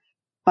survivor,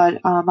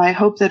 but I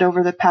hope that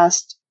over the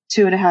past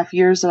 2.5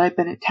 years that I've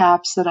been at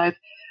TAPS, that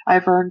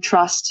I've earned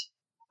trust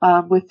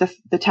with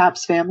the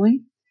TAPS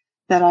family,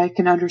 that I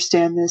can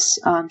understand this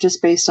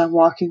just based on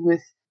walking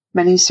with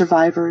many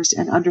survivors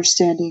and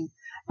understanding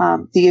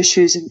the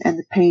issues and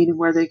the pain and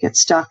where they get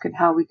stuck and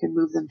how we can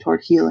move them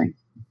toward healing.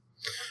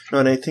 No,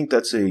 and I think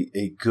that's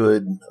a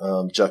good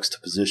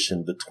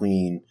juxtaposition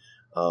between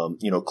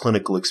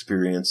clinical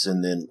experience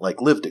and then like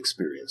lived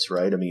experience,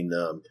 right? I mean,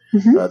 the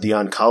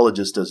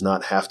oncologist does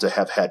not have to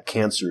have had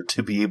cancer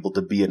to be able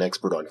to be an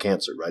expert on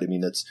cancer, right? I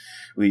mean,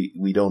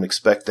 we don't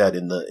expect that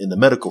in the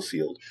medical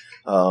field.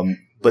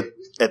 But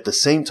at the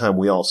same time,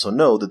 we also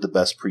know that the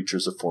best preacher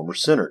is a former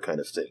sinner kind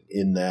of thing,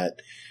 in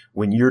that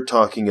when you're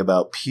talking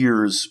about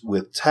peers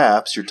with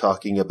TAPS, you're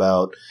talking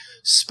about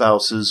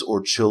spouses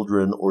or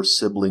children or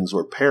siblings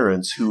or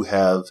parents who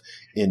have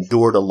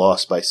endured a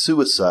loss by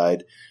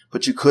suicide.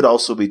 But you could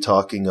also be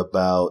talking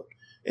about,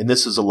 and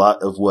this is a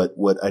lot of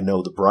what I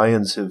know the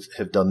Bryans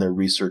have done their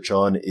research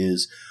on,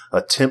 is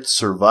attempt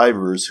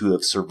survivors who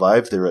have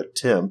survived their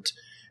attempt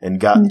and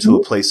gotten to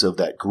a place of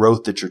that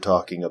growth that you're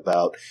talking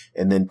about,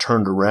 and then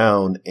turned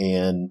around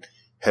and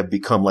have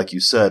become, like you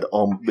said,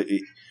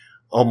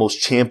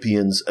 almost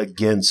champions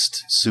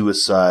against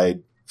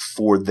suicide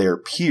for their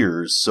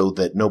peers so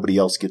that nobody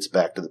else gets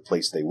back to the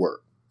place they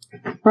were.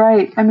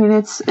 Right. I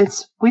mean,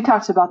 we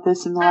talked about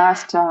this in the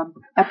last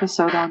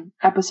episode, on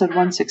episode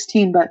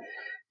 116, but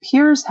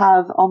peers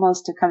have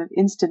almost a kind of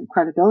instant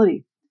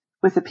credibility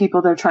with the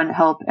people they're trying to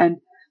help. And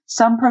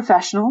some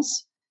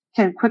professionals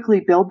can quickly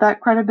build that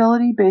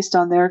credibility based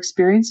on their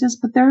experiences,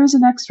 but there is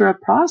an extra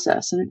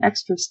process and an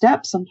extra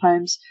step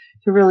sometimes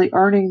to really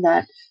earning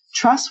that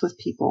trust with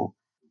people.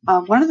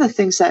 One of the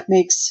things that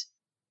makes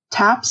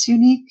TAPS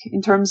unique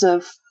in terms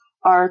of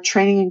our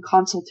training and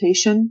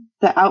consultation,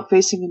 the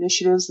outfacing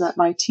initiatives that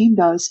my team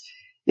does,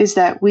 is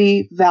that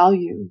we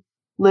value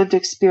lived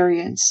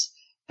experience,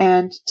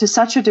 and to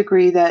such a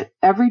degree that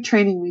every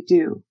training we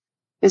do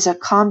is a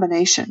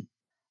combination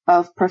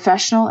of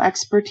professional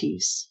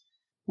expertise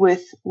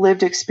with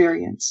lived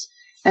experience.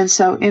 And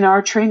so in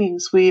our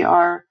trainings, we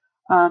are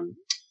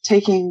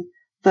taking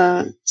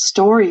the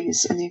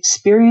stories and the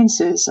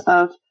experiences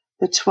of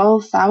the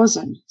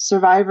 12,000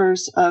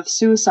 survivors of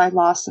suicide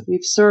loss that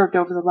we've served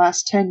over the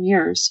last 10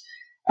 years,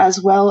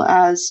 as well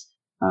as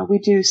we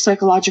do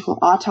psychological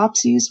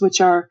autopsies,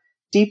 which are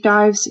deep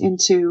dives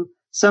into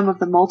some of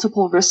the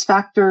multiple risk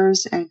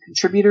factors and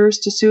contributors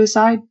to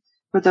suicide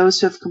for those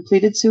who have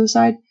completed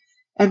suicide.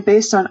 And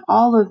based on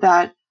all of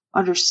that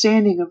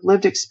understanding of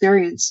lived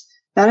experience,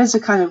 that is a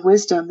kind of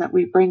wisdom that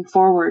we bring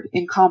forward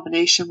in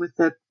combination with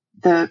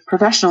the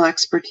professional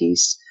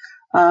expertise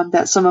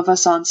that some of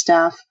us on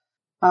staff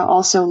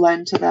also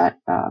lend to that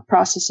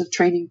process of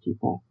training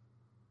people.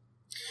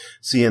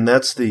 See, and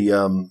that's the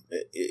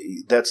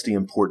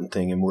important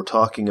thing. And we're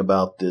talking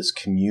about this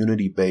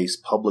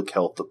community-based public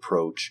health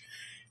approach,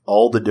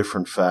 all the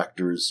different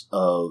factors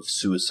of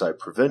suicide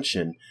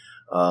prevention,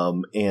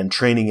 and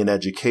training and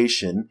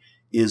education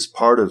is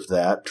part of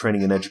that.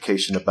 Training and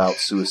education about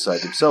suicide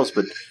themselves,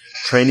 but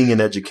training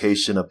and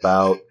education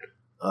about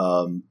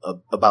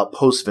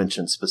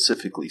postvention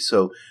specifically.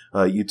 So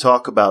you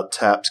talk about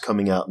TAPS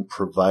coming out and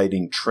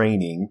providing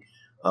training.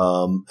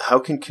 How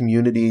can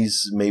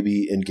communities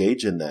maybe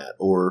engage in that,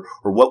 or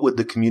what would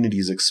the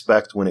communities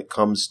expect when it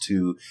comes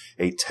to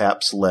a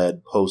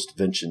TAPS-led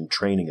postvention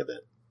training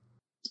event?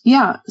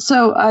 Yeah.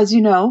 So as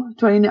you know,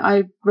 Dwayne,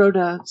 I wrote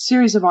a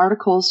series of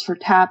articles for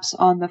TAPS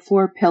on the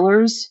 4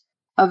 pillars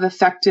of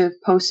effective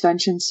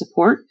postvention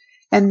support.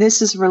 And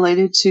this is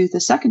related to the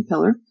second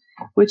pillar,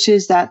 which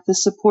is that the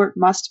support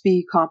must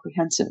be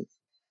comprehensive.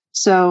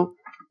 So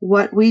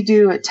what we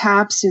do at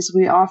TAPS is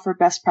we offer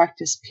best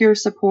practice peer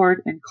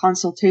support and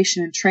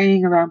consultation and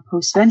training around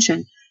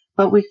postvention,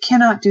 but we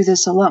cannot do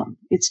this alone.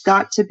 It's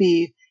got to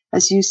be,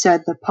 as you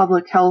said, the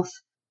public health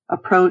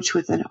approach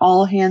with an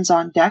all hands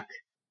on deck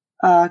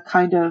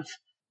kind of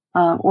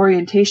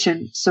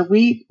orientation. So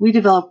we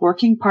develop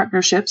working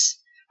partnerships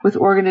with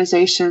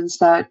organizations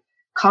that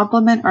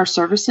complement our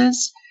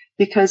services,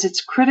 because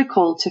it's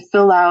critical to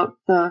fill out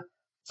the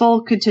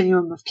full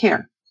continuum of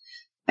care.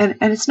 And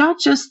it's not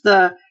just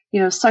the,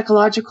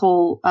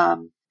 psychological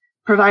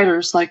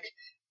providers like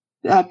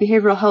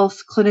behavioral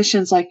health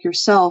clinicians like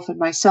yourself and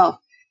myself.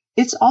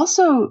 It's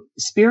also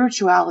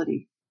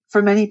spirituality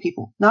for many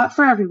people, not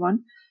for everyone,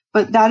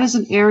 but that is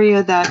an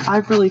area that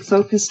I've really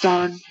focused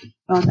on.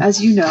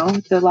 As you know,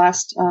 the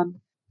last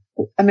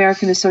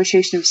American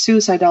Association of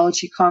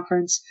Suicidology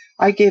conference,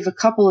 I gave a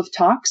couple of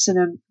talks, and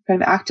I'm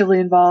kind of actively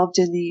involved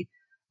in the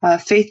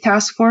Faith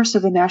Task Force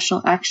of the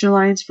National Action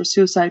Alliance for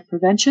Suicide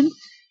Prevention.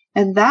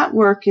 And that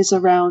work is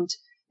around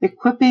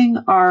equipping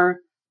our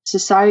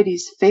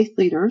society's faith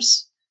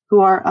leaders, who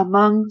are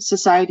among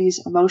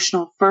society's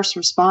emotional first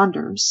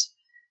responders,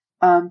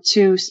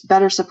 to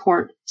better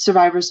support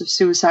survivors of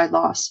suicide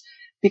loss,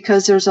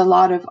 because there's a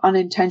lot of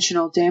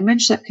unintentional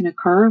damage that can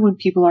occur when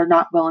people are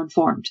not well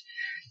informed.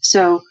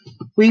 So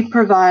we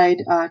provide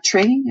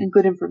training and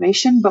good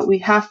information, but we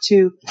have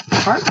to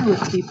partner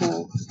with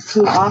people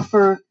who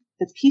offer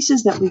the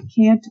pieces that we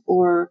can't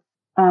or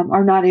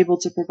are not able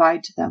to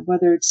provide to them,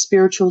 whether it's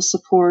spiritual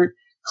support,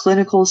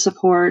 clinical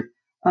support,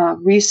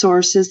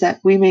 resources that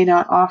we may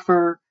not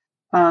offer,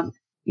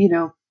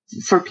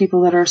 for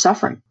people that are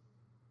suffering.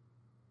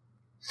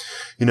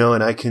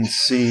 And I can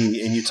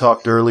see, and you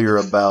talked earlier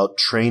about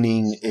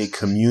training a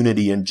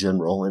community in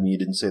general. I mean, you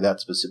didn't say that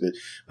specific,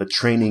 but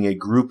training a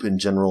group in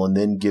general, and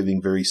then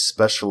giving very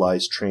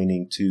specialized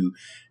training to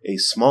a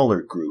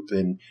smaller group.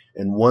 And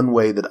one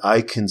way that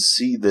I can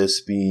see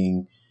this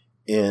being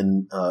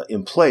in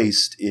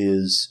placed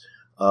is,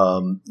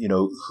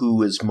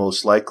 who is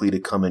most likely to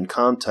come in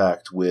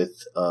contact with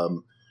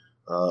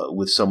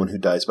someone who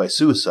dies by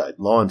suicide,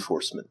 law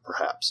enforcement,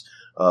 perhaps.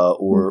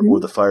 Or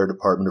the fire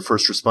department or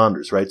first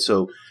responders, right?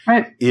 So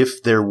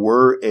if there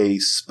were a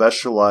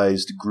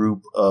specialized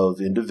group of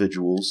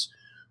individuals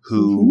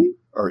who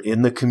are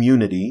in the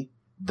community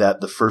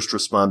that the first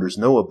responders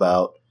know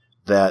about,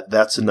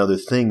 that's another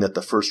thing that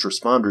the first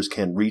responders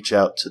can reach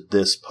out to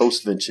this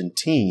postvention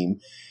team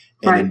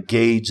and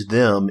engage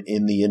them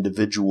in the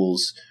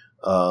individual's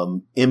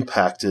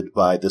impacted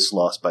by this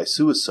loss by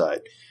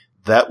suicide.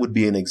 That would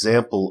be an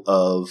example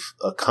of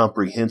a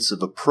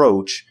comprehensive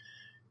approach,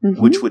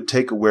 which would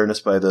take awareness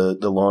by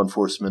the law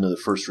enforcement and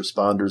the first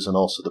responders, and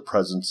also the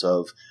presence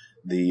of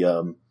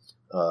the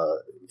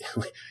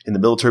in the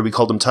military we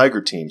called them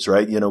tiger teams,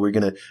 right? You know, we're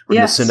gonna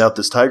send out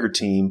this tiger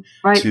team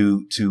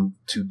to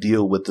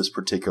deal with this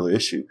particular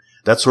issue.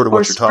 That's sort of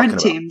what you're talking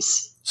about.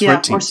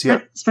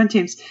 Sprint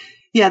teams.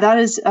 Yeah, that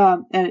is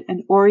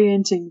an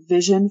orienting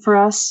vision for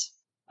us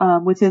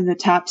within the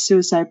TAPS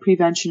suicide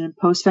prevention and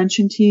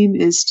postvention team.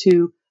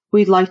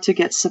 We'd like to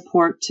get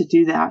support to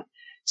do that,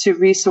 to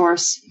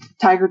resource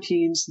tiger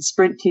teams and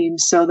sprint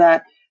teams, so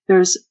that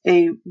there's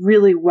a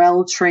really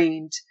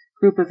well-trained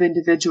group of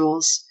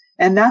individuals.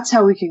 And that's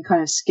how we can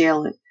kind of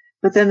scale it.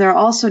 But then there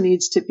also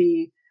needs to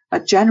be a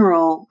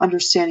general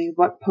understanding of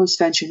what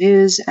postvention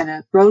is, and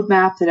a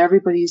roadmap that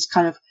everybody's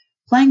kind of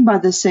playing by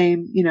the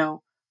same,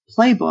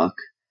 playbook,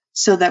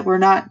 so that we're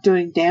not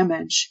doing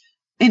damage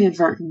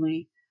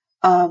inadvertently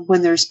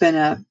when there's been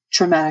a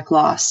traumatic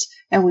loss.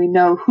 And we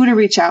know who to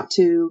reach out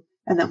to,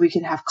 and that we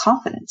can have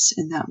confidence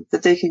in them,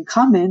 that they can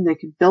come in, they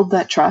can build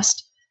that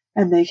trust,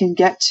 and they can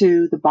get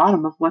to the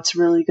bottom of what's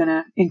really going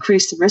to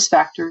increase the risk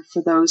factor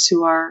for those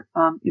who are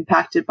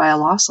impacted by a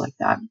loss like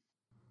that.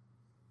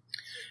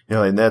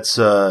 And that's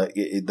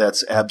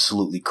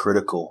absolutely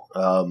critical.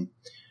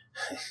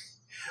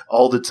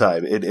 All the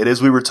time. And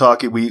as we were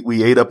talking,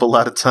 we ate up a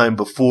lot of time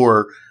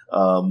before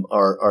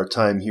our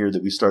time here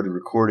that we started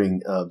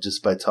recording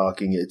just by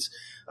talking.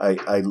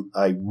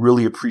 I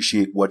really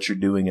appreciate what you're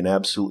doing, and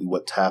absolutely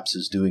what TAPS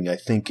is doing. I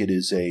think it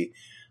is a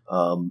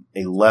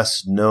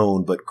less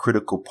known but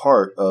critical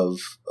part of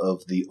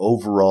the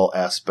overall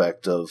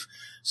aspect of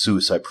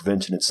suicide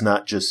prevention. It's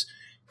not just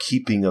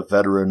keeping a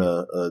veteran,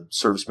 a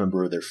service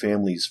member, or their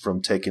families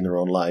from taking their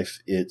own life.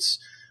 It's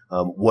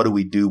what do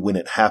we do when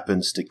it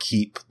happens to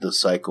keep the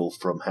cycle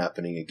from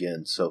happening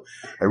again? So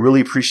I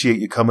really appreciate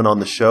you coming on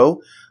the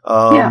show.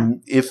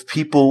 If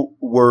people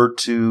were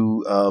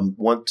to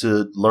want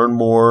to learn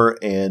more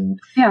and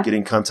get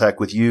in contact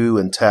with you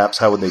and TAPS,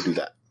 how would they do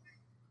that?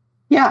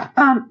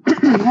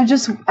 I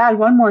just add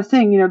one more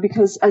thing,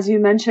 because as you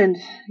mentioned,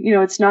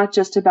 it's not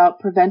just about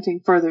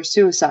preventing further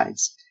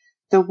suicides.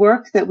 The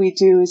work that we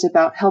do is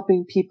about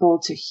helping people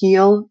to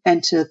heal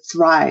and to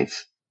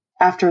thrive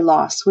after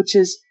loss, which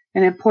is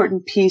an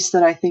important piece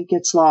that I think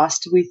gets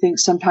lost. We think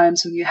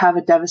sometimes when you have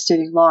a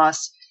devastating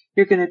loss,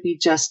 you're going to be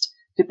just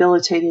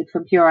debilitated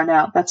from here on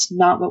out. That's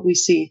not what we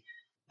see.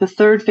 The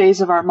third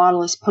phase of our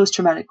model is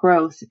post-traumatic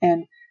growth.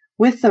 And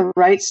with the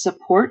right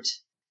support,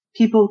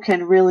 people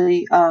can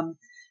really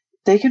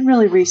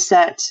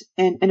reset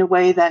in a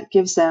way that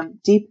gives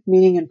them deep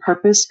meaning and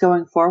purpose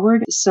going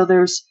forward. So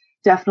there's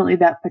definitely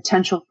that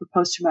potential for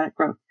post-traumatic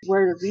growth.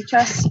 Where to reach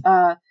us?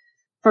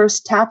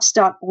 First,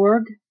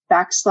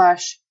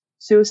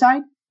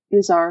 taps.org/suicide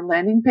is our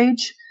landing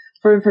page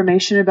for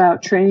information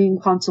about training,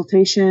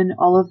 consultation,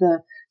 all of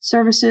the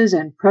services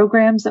and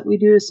programs that we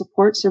do to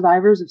support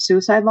survivors of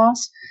suicide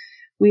loss.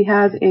 We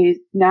have a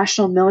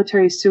National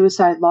Military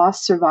Suicide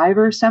Loss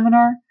Survivor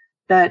Seminar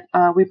that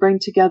we bring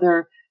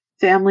together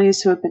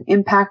families who have been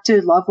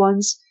impacted, loved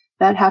ones.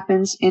 That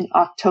happens in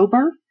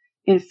October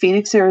in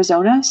Phoenix,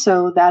 Arizona.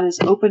 So that is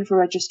open for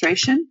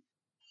registration.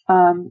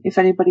 If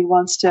anybody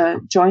wants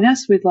to join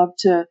us, we'd love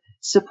to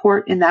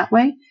support in that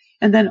way.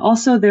 And then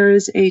also there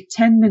is a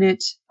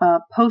 10-minute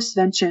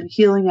postvention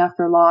healing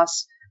after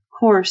loss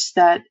course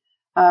that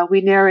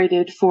we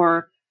narrated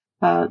for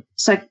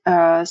Psych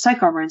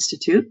Armor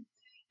Institute.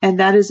 And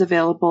that is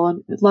available.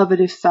 And I'd love it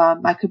if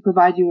I could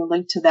provide you a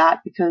link to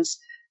that, because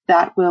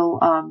that will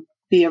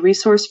be a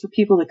resource for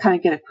people to kind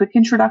of get a quick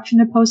introduction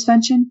to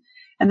postvention.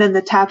 And then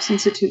the TAPS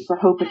Institute for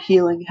Hope and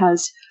Healing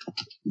has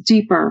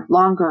deeper,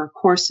 longer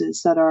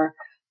courses that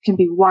can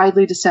be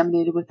widely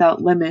disseminated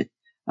without limit,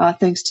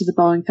 thanks to the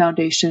Boeing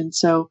Foundation.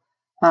 So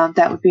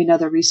that would be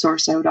another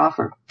resource I would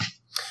offer.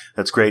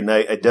 That's great, and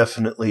I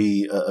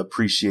definitely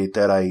appreciate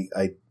that. I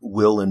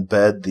will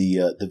embed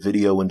the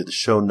video into the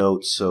show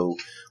notes so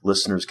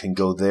listeners can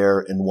go there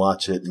and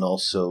watch it, and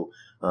also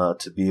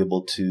to be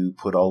able to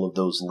put all of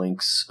those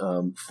links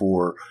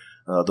for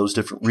those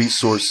different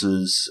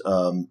resources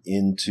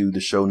into the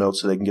show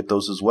notes so they can get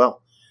those as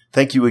well.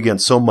 Thank you again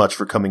so much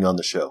for coming on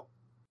the show.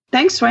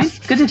 Thanks,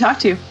 Dwayne. Good to talk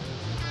to you.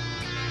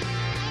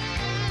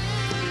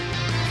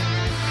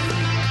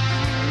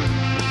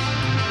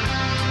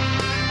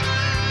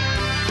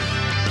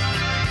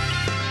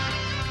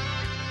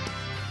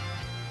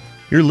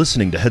 You're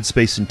listening to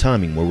Headspace and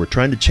Timing, where we're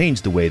trying to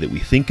change the way that we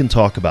think and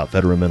talk about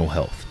veteran mental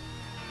health.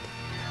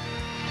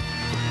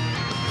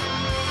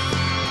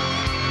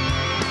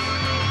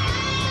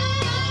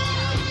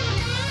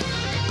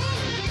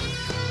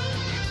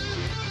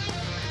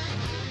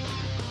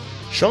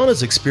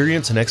 Shauna's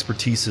experience and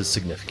expertise is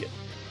significant.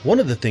 One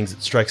of the things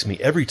that strikes me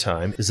every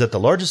time is that the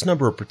largest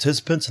number of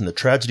participants in the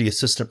Tragedy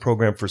Assistant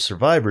Program for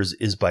Survivors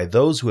is by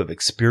those who have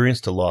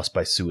experienced a loss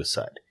by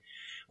suicide.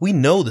 We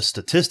know the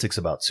statistics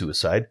about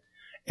suicide,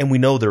 and we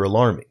know they're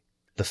alarming.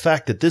 The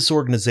fact that this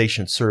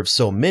organization serves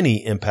so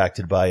many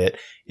impacted by it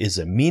is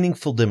a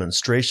meaningful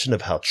demonstration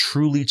of how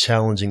truly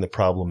challenging the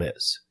problem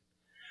is.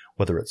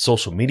 Whether it's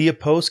social media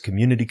posts,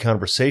 community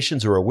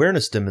conversations, or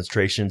awareness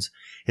demonstrations,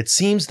 it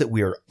seems that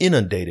we are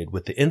inundated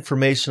with the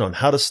information on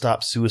how to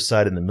stop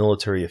suicide in the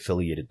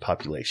military-affiliated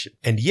population.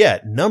 And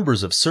yet,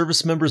 numbers of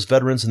service members,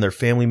 veterans, and their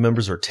family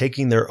members are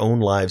taking their own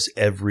lives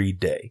every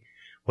day.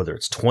 Whether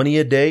it's 20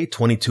 a day,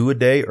 22 a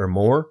day, or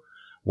more,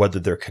 whether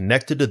they're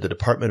connected to the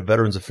Department of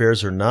Veterans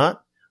Affairs or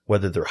not,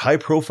 whether they're high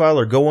profile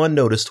or go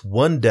unnoticed,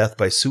 one death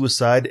by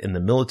suicide in the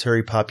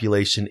military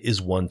population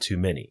is one too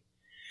many.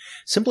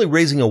 Simply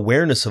raising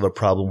awareness of a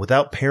problem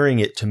without pairing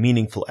it to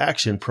meaningful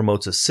action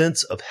promotes a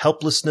sense of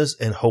helplessness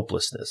and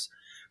hopelessness.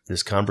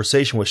 This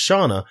conversation with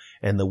Shauna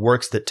and the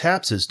works that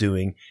TAPS is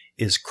doing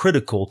is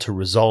critical to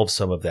resolve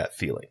some of that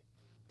feeling.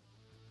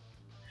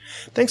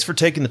 Thanks for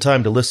taking the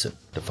time to listen.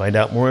 To find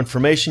out more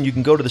information, you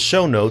can go to the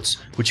show notes,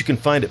 which you can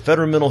find at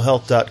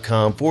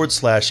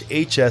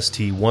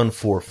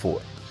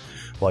veteranmentalhealth.com/HST144.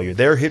 While you're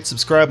there, hit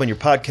subscribe on your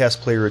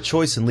podcast player of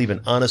choice and leave an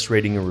honest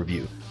rating and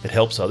review. It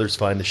helps others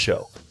find the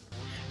show.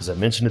 As I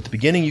mentioned at the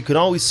beginning, you can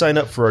always sign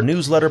up for our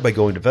newsletter by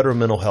going to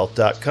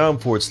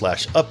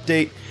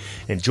veteranmentalhealth.com/update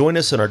and join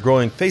us in our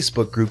growing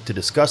Facebook group to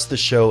discuss the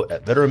show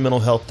at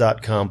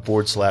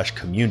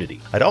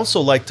veteranmentalhealth.com/community. I'd also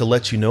like to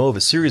let you know of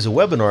a series of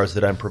webinars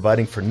that I'm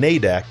providing for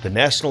NAADAC, the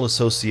National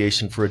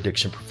Association for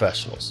Addiction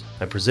Professionals.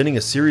 I'm presenting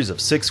a series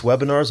of 6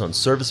 webinars on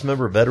service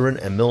member, veteran,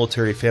 and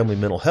military family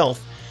mental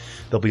health.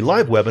 There'll be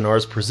live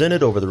webinars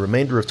presented over the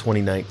remainder of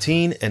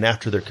 2019, and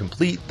after they're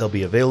complete, they'll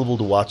be available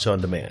to watch on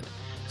demand.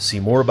 To see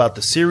more about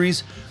the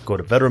series, go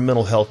to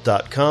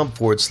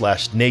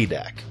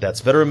veteranmentalhealth.com/NAADAC.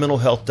 That's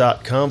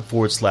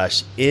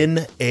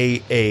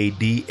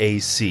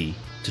veteranmentalhealth.com/NAADAC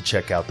to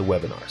check out the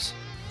webinars.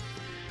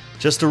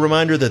 Just a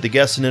reminder that the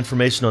guests and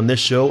information on this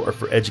show are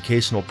for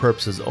educational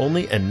purposes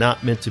only and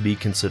not meant to be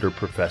considered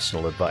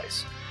professional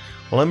advice.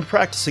 While I'm a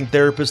practicing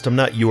therapist, I'm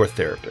not your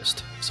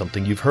therapist. If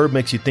something you've heard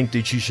makes you think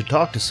that you should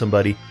talk to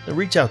somebody, then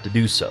reach out to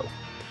do so.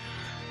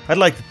 I'd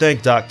like to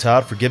thank Doc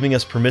Todd for giving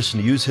us permission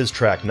to use his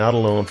track Not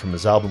Alone from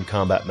his album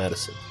Combat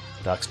Medicine.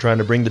 Doc's trying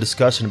to bring the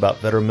discussion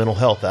about veteran mental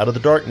health out of the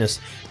darkness.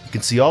 You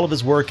can see all of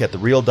his work at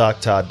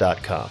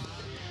therealdoctodd.com.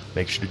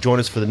 Make sure to join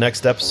us for the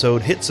next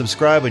episode. Hit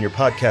subscribe on your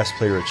podcast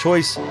player of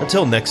choice.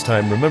 Until next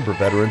time, remember,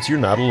 veterans, you're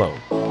not alone.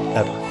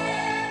 Ever.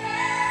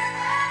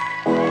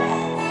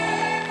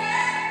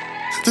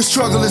 The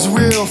struggle is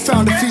real,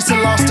 found a feast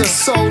and lost a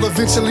soul.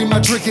 Eventually my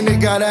drinking, it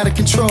got out of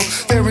control.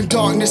 There in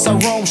darkness I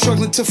roam,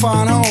 struggling to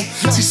find home.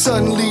 See,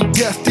 suddenly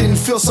death didn't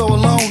feel so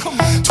alone.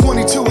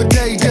 22 a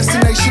day,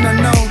 destination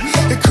unknown.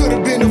 It could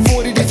have been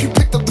avoided if you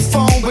picked up the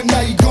phone, but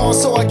now you're gone,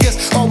 so I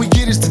guess all we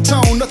get is the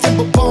tone. Nothing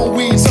but bone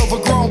weeds,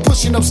 overgrown,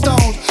 pushing up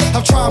stones.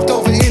 I've triumphed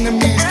over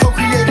enemies,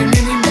 co-created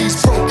enemies.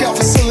 Broke out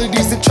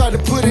facilities that tried to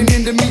put an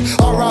end to me.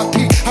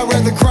 R.I.P. I'd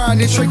rather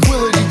grind in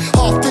tranquility.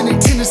 Authentic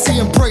tendency,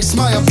 embrace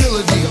my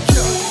ability.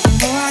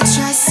 I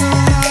try so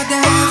hard to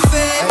have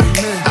faith.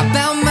 I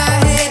bow my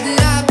head and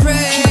I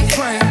pray.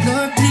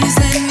 Lord, please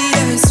lend me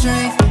the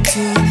strength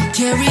to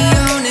carry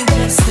on and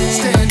keep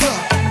staying.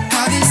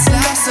 How this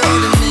life's so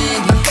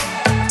demanding,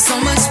 so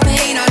much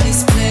pain, I need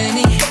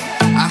plenty.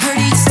 I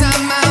heard each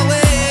time I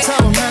wait,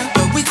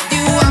 but with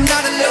you I'm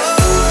not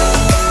alone.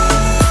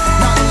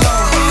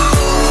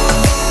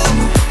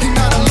 You're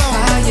not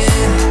alone. Ah,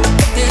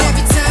 yeah. And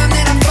every time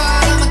that I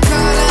fall, I'ma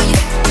call on you,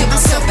 get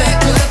myself back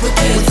up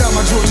again. Without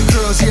my Georgia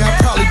girls, yeah, I'd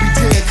probably be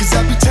dead. Cause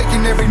I'd be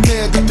taking every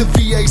nail that the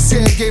VA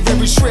said. Gave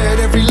every shred,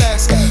 every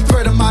last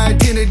thread of my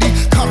identity.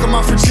 Conquer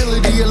my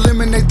fragility,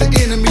 eliminate the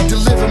enemy.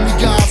 Deliver me,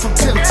 God, from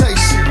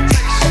temptation.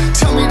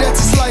 Tell me that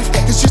this life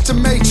is just a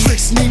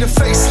matrix. Need a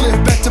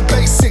facelift, back to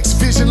basics.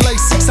 Vision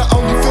LASIX, I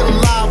only feel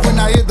alive when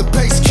I hear the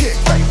bass kick.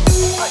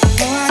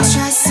 Oh, I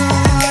try so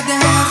hard to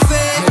have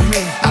faith.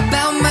 I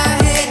bow my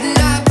head and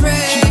I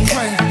pray.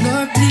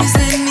 Lord, please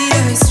lend me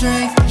the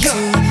strength to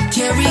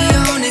carry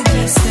on and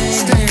keep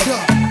staying. Stand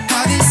up.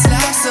 How this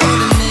life's so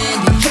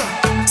demanding,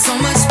 so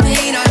much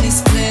pain, I need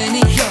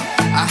plenty.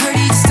 I heard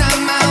each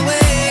time I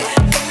wait,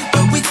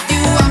 but with you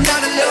I'm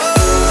not alone.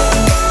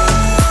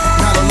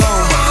 Not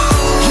alone.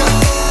 Yeah.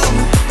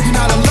 You're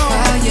not alone.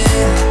 Ah,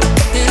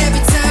 yeah. And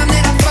every time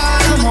that I fall,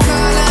 I'ma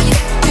call on you,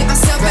 pick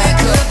myself back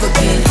up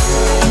again.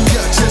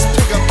 Yeah, just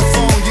pick up the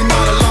phone, you're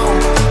not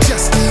alone.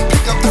 Just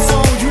pick up the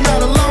phone, you're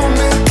not alone,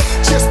 man.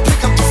 Just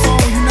pick up the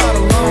phone, you're not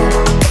alone.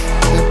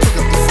 Yeah, pick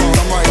up the phone,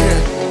 I'm right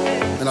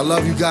here. And I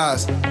love you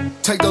guys.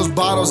 Take those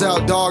bottles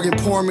out, dog, and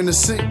pour them in the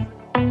sink.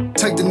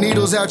 Take the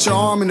needles out your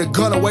arm and the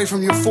gun away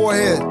from your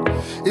forehead.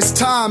 It's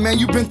time, man,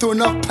 you've been through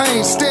enough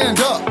pain,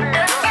 stand up.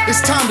 It's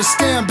time to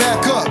stand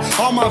back up.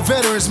 All my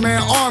veterans,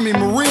 man, Army,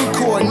 Marine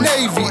Corps,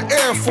 Navy,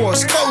 Air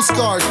Force, Coast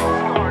Guard.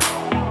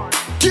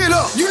 Get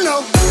up, you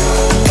know.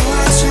 Oh,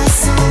 I try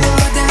so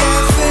hard to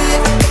have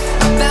faith.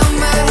 I bow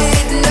my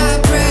head and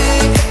I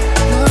pray.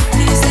 Lord,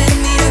 please lend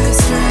me the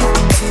strength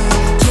to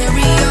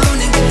carry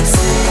on and keep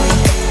staying.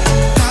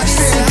 How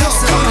this life's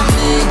so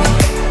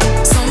demanding,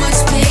 so much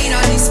pain,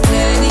 I need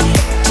plenty.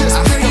 I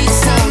heard each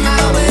time I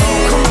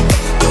wait,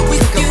 but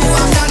with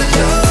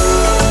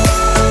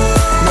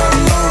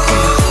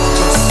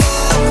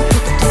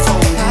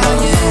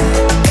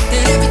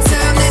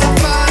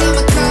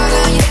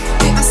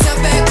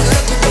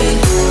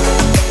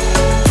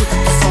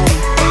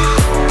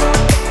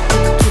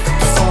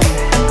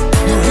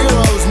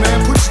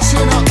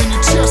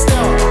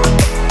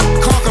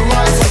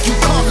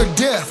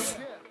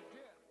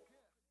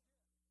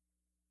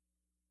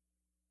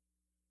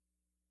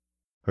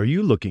Are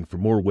you looking for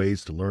more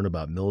ways to learn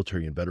about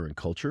military and veteran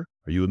culture?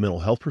 Are you a mental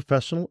health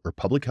professional or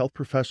public health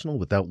professional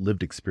without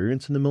lived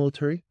experience in the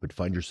military, but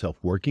find yourself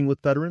working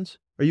with veterans?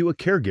 Are you a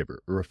caregiver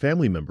or a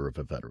family member of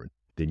a veteran?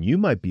 Then you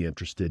might be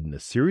interested in a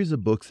series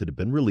of books that have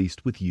been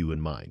released with you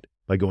in mind.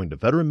 By going to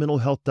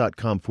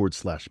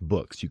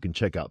veteranmentalhealth.com/books, you can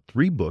check out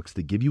 3 books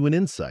that give you an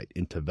insight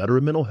into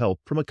veteran mental health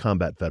from a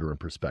combat veteran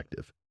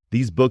perspective.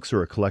 These books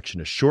are a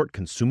collection of short,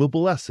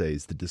 consumable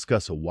essays that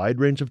discuss a wide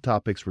range of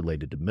topics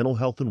related to mental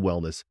health and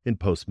wellness in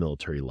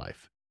post-military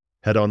life.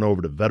 Head on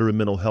over to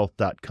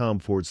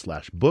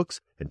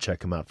veteranmentalhealth.com/books and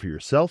check them out for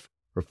yourself,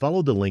 or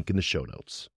follow the link in the show notes.